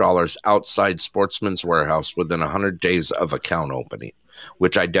 $500 outside Sportsman's Warehouse within 100 days of account opening,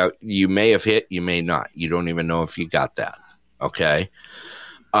 which I doubt you may have hit, you may not. You don't even know if you got that. Okay.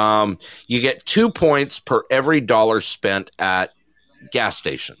 You get 2 points per every dollar spent at gas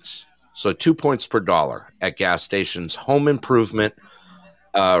stations. So 2 points per dollar at gas stations, home improvement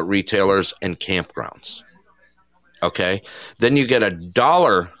retailers, and campgrounds. Okay. Then you get you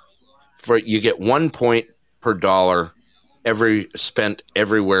get 1 point per dollar spent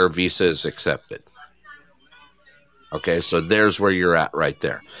everywhere Visa is accepted. Okay. So there's where you're at right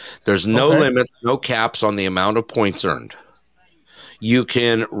there. There's no limits, no caps on the amount of points earned. You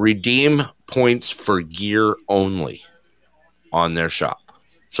can redeem points for gear only on their shop.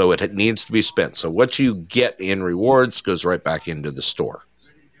 So it needs to be spent. So what you get in rewards goes right back into the store.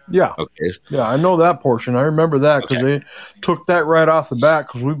 Yeah. Okay. Yeah, I know that portion. I remember that because they took that right off the bat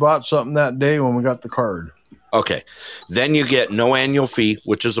because we bought something that day when we got the card. Okay. Then you get no annual fee,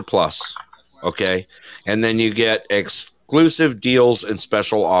 which is a plus. Okay. And then you get exclusive deals and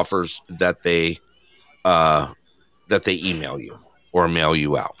special offers that they email you or mail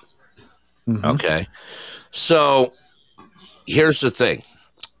you out. Mhm. Okay. So here's the thing.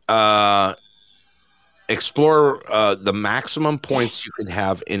 Explore the maximum points you can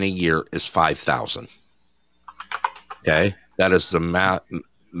have in a year is 5,000. Okay. That is the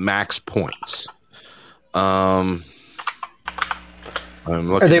max points. I'm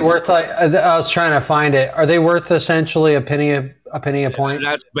looking. Are they worth I was trying to find it. Are they worth essentially a penny a point?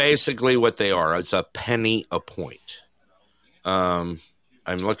 That's basically what they are. It's a penny a point. I'm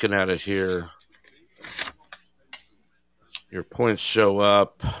looking at it here. Your points show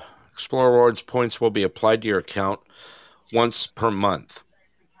up. Explore Rewards points will be applied to your account once per month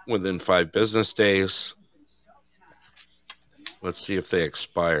within 5 business days. Let's see if they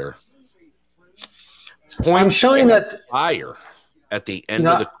expire. Points I'm showing that expire at the end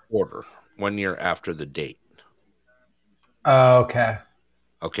of the quarter, 1 year after the date. Okay.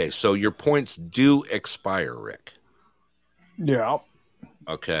 Okay, so your points do expire, Rick. Yeah.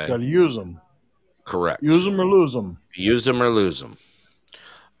 Okay. Got to use them. Correct. Use them or lose them. Use them or lose them.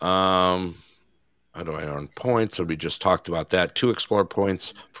 How do I earn points? So we just talked about that. 2 Explore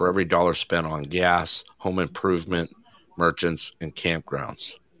points for every dollar spent on gas, home improvement, merchants, and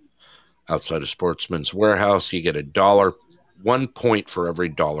campgrounds. Outside of Sportsman's Warehouse, you get $1 point for every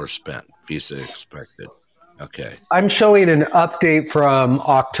dollar spent. Visa expected. Okay. I'm showing an update from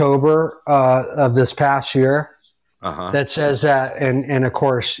October of this past year that says that, and of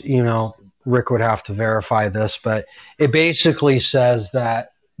course, Rick would have to verify this, but it basically says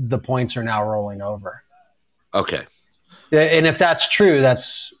that the points are now rolling over. Okay. And if that's true,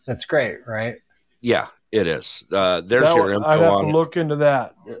 that's great, right? Yeah, it is. There's your info. I'd have to look into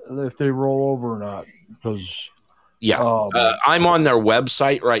that if they roll over or not, because I'm on their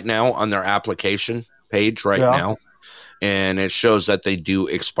website right now, on their application page now, and it shows that they do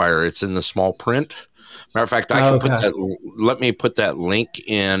expire. It's in the small print. Matter of fact, I can put that. Let me put that link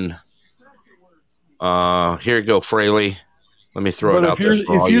in. Here you go, Fraley. Let me throw it out there.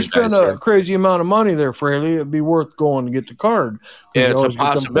 If you spend a crazy amount of money there, Fraley, it'd be worth going to get the card. It's a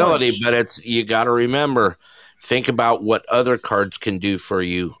possibility, but you got to remember, think about what other cards can do for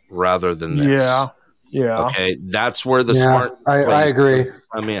you rather than this. Yeah. Okay, that's where the smart. I agree.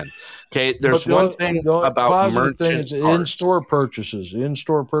 I'm in. Okay, there's one thing about merchant cards. In-store purchases.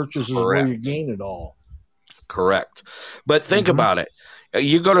 In-store purchases where you gain it all. Correct, but think about it.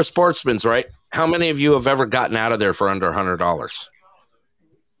 You go to Sportsman's, right? How many of you have ever gotten out of there for under $100?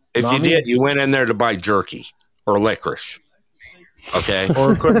 If you did, you went in there to buy jerky or licorice. Okay.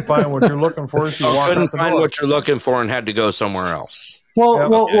 Or couldn't find what you're looking for, so you couldn't find what you're looking for and had to go somewhere else.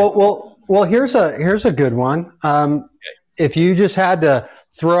 Well, here's a good one. If you just had to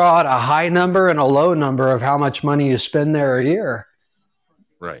throw out a high number and a low number of how much money you spend there a year.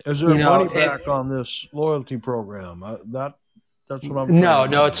 Right. Is there money back on this loyalty program? That's what I'm.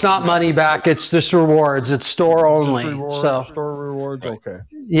 No, it's not money back. It's just rewards. It's store only. Store rewards. Right. Okay.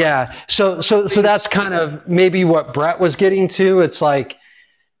 Yeah. So that's kind of maybe what Brett was getting to. It's like,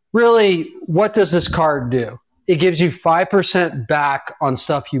 really, what does this card do? It gives you 5% back on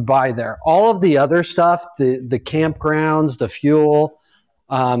stuff you buy there. All of the other stuff, the campgrounds, the fuel,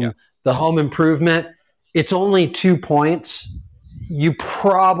 the home improvement, it's only 2 points. You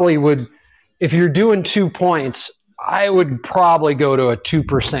probably would, if you're doing 2 points, I would probably go to a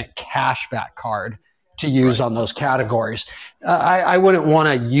 2% cashback card to use on those categories. I wouldn't want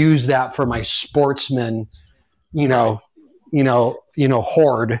to use that for my sportsman, hoard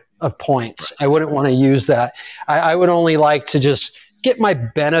of points. I wouldn't want to use that. I would only like to just get my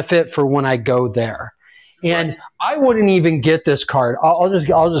benefit for when I go there. And I wouldn't even get this card. I'll just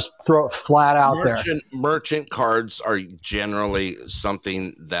throw it flat out there. Merchant cards are generally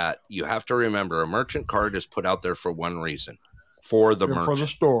something that you have to remember. A merchant card is put out there for one reason: for the merchant, for the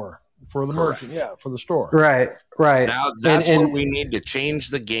store, for the merchant, for the store. Right. Now that's where we need to change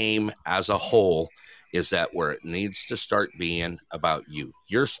the game as a whole. Is that where it needs to start being about you?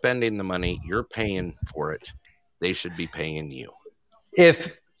 You're spending the money, you're paying for it. They should be paying you.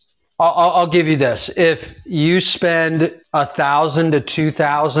 I'll give you this. If you spend $1,000 to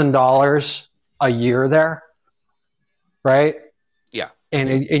 $2,000 a year there, right? Yeah.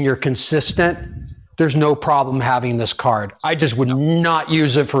 And you're consistent, there's no problem having this card. I just would not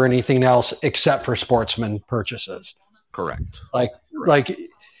use it for anything else except for sportsman purchases. Correct.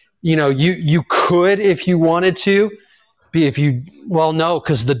 You could, if you wanted to, No,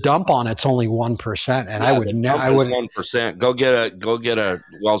 because the dump on it's only 1%, and I would the dump is 1%. Go get a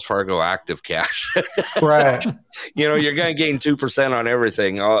Wells Fargo Active Cash. right. You're going to gain 2% on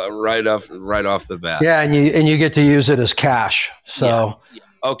everything right off the bat. Yeah, and you get to use it as cash. So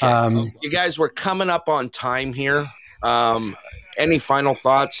okay, you guys, we're coming up on time here. Any final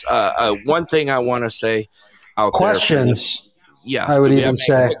thoughts? One thing I want to say out questions. Yeah, I would do we even have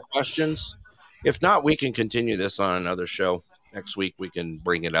say any questions? If not, we can continue this on another show. Next week, we can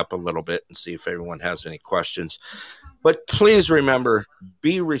bring it up a little bit and see if everyone has any questions. But please remember,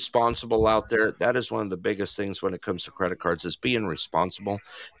 be responsible out there. That is one of the biggest things when it comes to credit cards, is being responsible.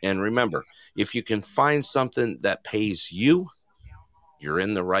 And remember, if you can find something that pays you, you're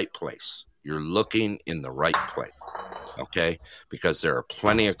in the right place. You're looking in the right place. Okay? Because there are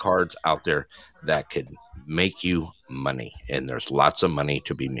plenty of cards out there that could make you money. And there's lots of money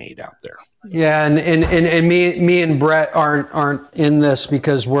to be made out there. Yeah, and me and Brett aren't in this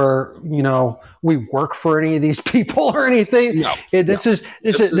because we work for any of these people or anything. No, This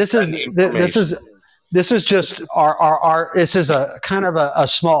is just our this is a kind of a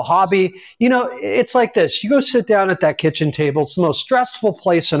small hobby. It's like this. You go sit down at that kitchen table. It's the most stressful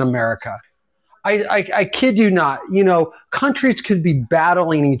place in America. I kid you not. Countries could be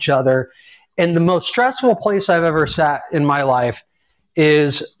battling each other, and the most stressful place I've ever sat in my life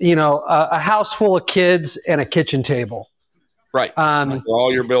is a house full of kids and a kitchen table. Right.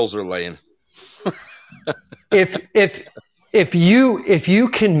 All your bills are laying. if you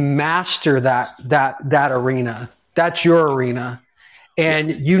can master that arena, that's your arena,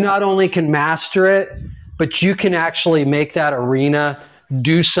 and you not only can master it, but you can actually make that arena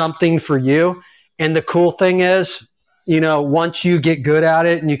do something for you. And the cool thing is, once you get good at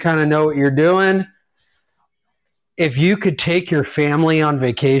it and you kind of know what you're doing, if you could take your family on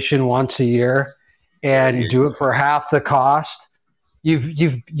vacation once a year and do it for half the cost,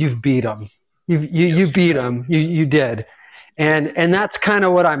 you've beat them. You beat them. You did, and that's kind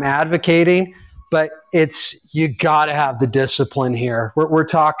of what I'm advocating. But you got to have the discipline here. We're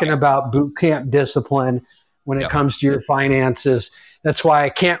talking about boot camp discipline when it comes to your finances. That's why I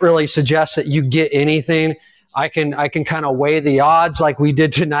can't really suggest that you get anything. I can kind of weigh the odds like we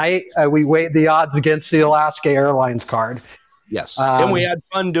did tonight. We weighed the odds against the Alaska Airlines card. Yes, and we had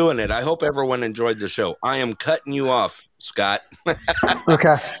fun doing it. I hope everyone enjoyed the show. I am cutting you off, Scott.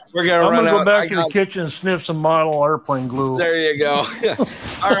 Okay. I'm going to go back to the kitchen and sniff some model airplane glue. There you go.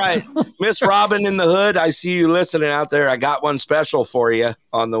 All right. Miss Robin in the Hood, I see you listening out there. I got one special for you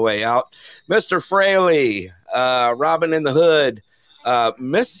on the way out. Mr. Fraley, Robin in the Hood,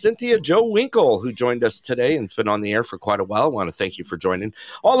 Miss Cynthia Joe Winkle, who joined us today and has been on the air for quite a while. I want to thank you for joining.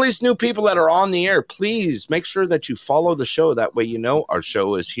 All these new people that are on the air, please make sure that you follow the show. That way our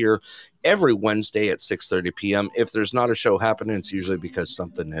show is here every Wednesday at 6:30 p.m. If there's not a show happening, it's usually because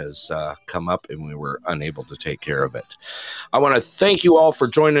something has come up and we were unable to take care of it. I want to thank you all for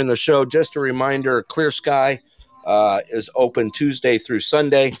joining the show. Just a reminder, Clear Sky is open Tuesday through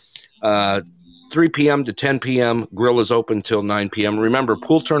Sunday. 3 p.m. to 10 p.m. Grill is open till 9 p.m. Remember,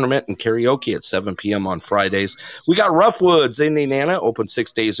 pool tournament and karaoke at 7 p.m. on Fridays. We got Roughwoods in Nenana, open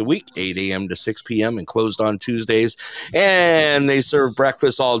 6 days a week, 8 a.m. to 6 p.m. and closed on Tuesdays. And they serve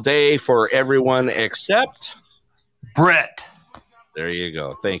breakfast all day for everyone except Brett. There you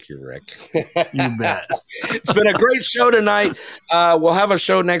go. Thank you, Rick. You bet. It's been a great show tonight. We'll have a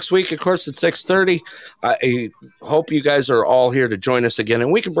show next week, of course, at 6:30. I hope you guys are all here to join us again, and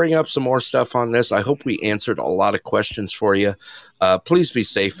we can bring up some more stuff on this. I hope we answered a lot of questions for you. Please be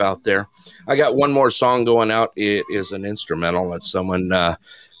safe out there. I got one more song going out. It is an instrumental that someone,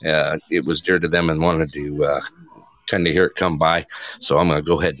 it was dear to them and wanted to kind of hear it come by. So I'm going to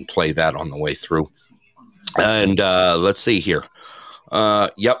go ahead and play that on the way through. And let's see here.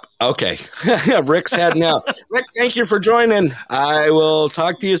 Yep. Okay. Rick's heading out. Rick, thank you for joining. I will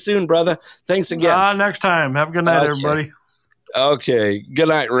talk to you soon, brother. Thanks again. Next time. Have a good night, everybody. Okay. Good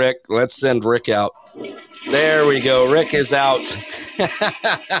night, Rick. Let's send Rick out. There we go. Rick is out.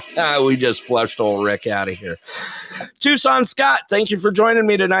 We just flushed old Rick out of here. Tucson Scott, thank you for joining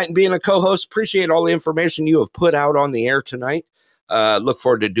me tonight and being a co-host. Appreciate all the information you have put out on the air tonight. Look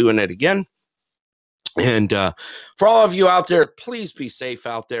forward to doing it again. And for all of you out there, please be safe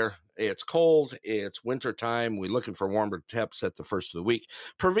out there. It's cold. It's winter time. We're looking for warmer temps at the first of the week.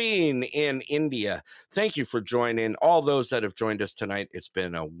 Praveen in India, thank you for joining. All those that have joined us tonight, it's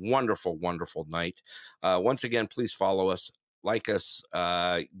been a wonderful, wonderful night. Once again, please follow us, like us,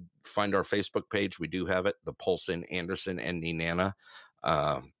 find our Facebook page. We do have it. The Pulse in Anderson and Nenana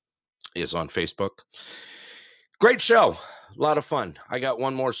is on Facebook. Great show. lot of fun. I got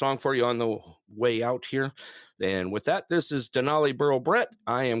one more song for you on the way out here. And with that, this is Denali Burrow Brett.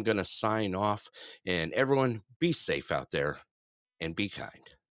 I am going to sign off, and everyone be safe out there and be kind.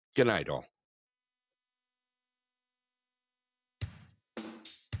 Good night, all.